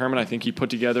Wellington Turman. I think he put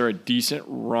together a decent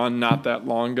run not that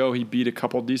long ago. He beat a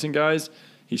couple decent guys.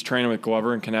 He's training with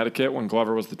Glover in Connecticut when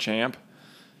Glover was the champ.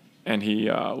 And he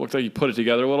looked like he put it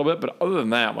together a little bit. But other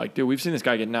than that, we've seen this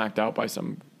guy get knocked out by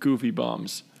some goofy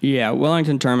bums. Yeah,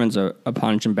 Wellington Turman's a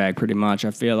punching bag pretty much,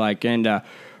 I feel like. And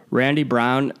Randy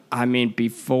Brown, I mean,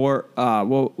 before,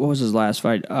 what was his last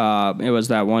fight? It was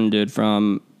that one dude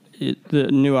from the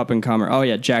new up-and-comer. Oh,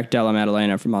 yeah, Jack Della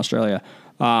Maddalena from Australia.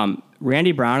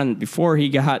 Randy Brown, and before he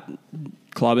got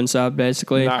club and stuff,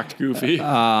 basically. Knocked goofy.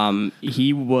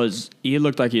 He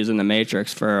looked like he was in the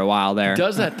Matrix for a while there. He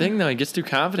does that thing, though. He gets too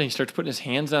confident. He starts putting his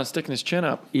hands down, sticking his chin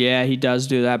up. Yeah, he does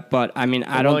do that. But, I mean,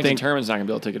 I don't think Turman's not going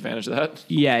to be able to take advantage of that.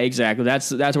 Yeah, exactly.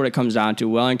 That's what it comes down to.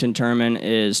 Wellington Turman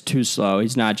is too slow.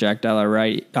 He's not Jack Della,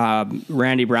 right?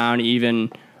 Randy Brown,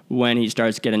 even when he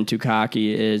starts getting too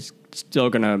cocky, is still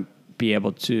going to be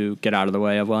able to get out of the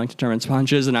way of Wellington Turman's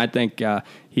punches, and I think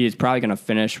he's probably going to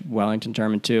finish Wellington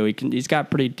Turman too. He's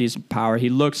got pretty decent power. He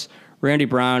looks Randy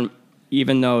Brown,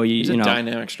 even though he's a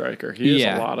dynamic striker. He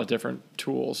has a lot of different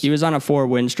tools. He was on a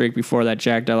 4-win streak before that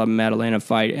Jack Della Maddalena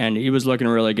fight, and he was looking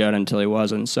really good until he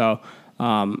wasn't. So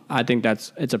I think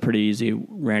it's a pretty easy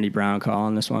Randy Brown call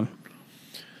on this one.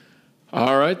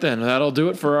 All right, then that'll do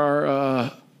it for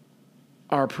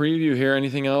our preview here.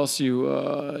 Anything else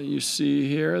you see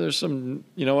here? There's some,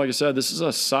 like I said, this is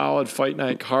a solid fight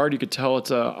night card. You could tell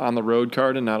it's a on the road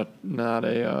card and not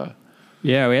a.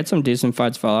 Yeah, we had some decent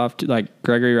fights fall off. Like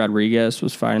Gregory Rodriguez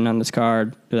was fighting on this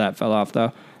card. That fell off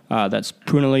though. That's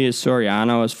Punali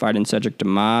Soriano is fighting Cedric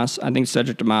Damas. I think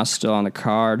Cedric Damas is still on the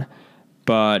card,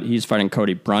 but he's fighting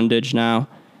Cody Brundage now.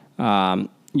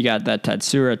 You got that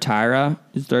Tatsura Taira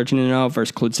is 13-0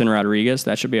 versus Clitson Rodriguez.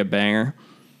 That should be a banger.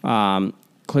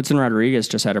 Clitson Rodriguez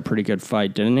just had a pretty good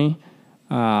fight, didn't he?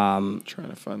 Trying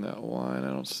to find that line. I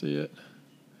don't see it.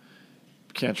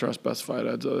 Can't trust Best Fight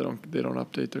Odds, though. They don't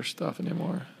update their stuff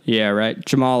anymore. Yeah, right.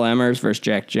 Jamal Emmers versus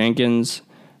Jack Jenkins.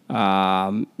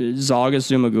 Zalgas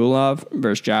Zumagulov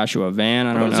versus Joshua Van.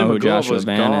 I don't know who Joshua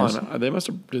Van is. They must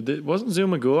have. Wasn't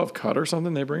Zumagulov cut or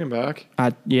something? They bring him back?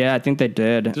 Yeah, I think they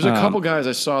did. There's a couple guys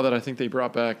I saw that I think they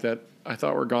brought back that I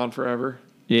thought were gone forever.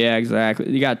 Yeah, exactly.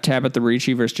 You got Tabitha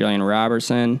Ricci versus Jillian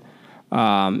Robertson.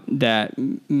 That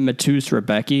Matus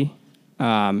Rebecki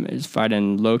is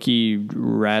fighting Loki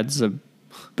Radzabov.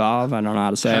 I don't know how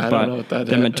to say it, but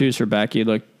the Matus Rebecki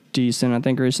looked decent, I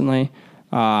think, recently.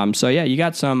 So yeah, we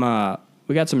got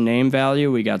some name value.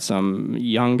 We got some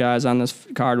young guys on this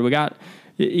card. You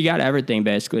got everything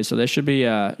basically. So this should be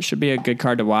a good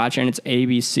card to watch, and it's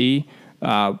ABC.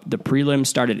 The prelims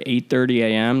start at 8:30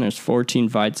 a.m. There's 14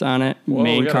 fights on it. Whoa,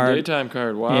 we got a daytime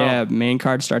card. Wow. Yeah, main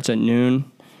card starts at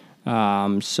noon.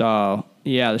 So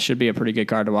yeah, this should be a pretty good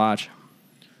card to watch.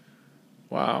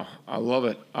 Wow, I love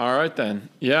it. All right then.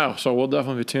 Yeah, so we'll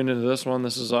definitely be tuned into this one.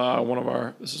 This is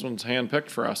this one's handpicked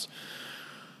for us.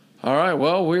 All right,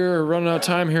 well, we're running out of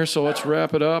time here, so let's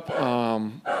wrap it up.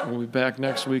 We'll be back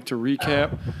next week to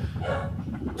recap.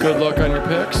 Good luck on your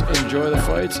picks. Enjoy the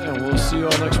fights, and we'll see you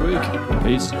all next week.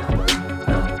 Peace.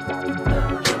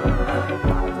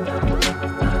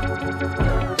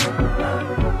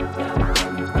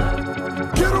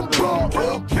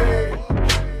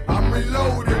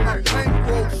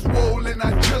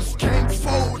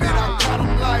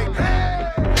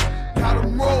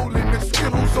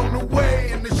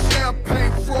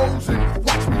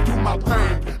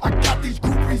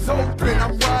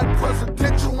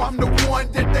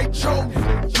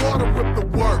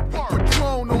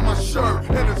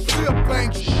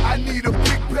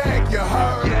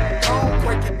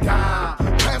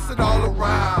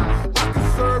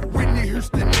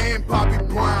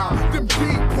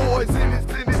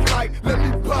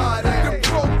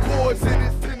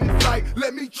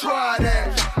 Let me try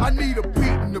that. I need a beat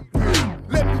in the beat.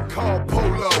 Let me call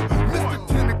Polo.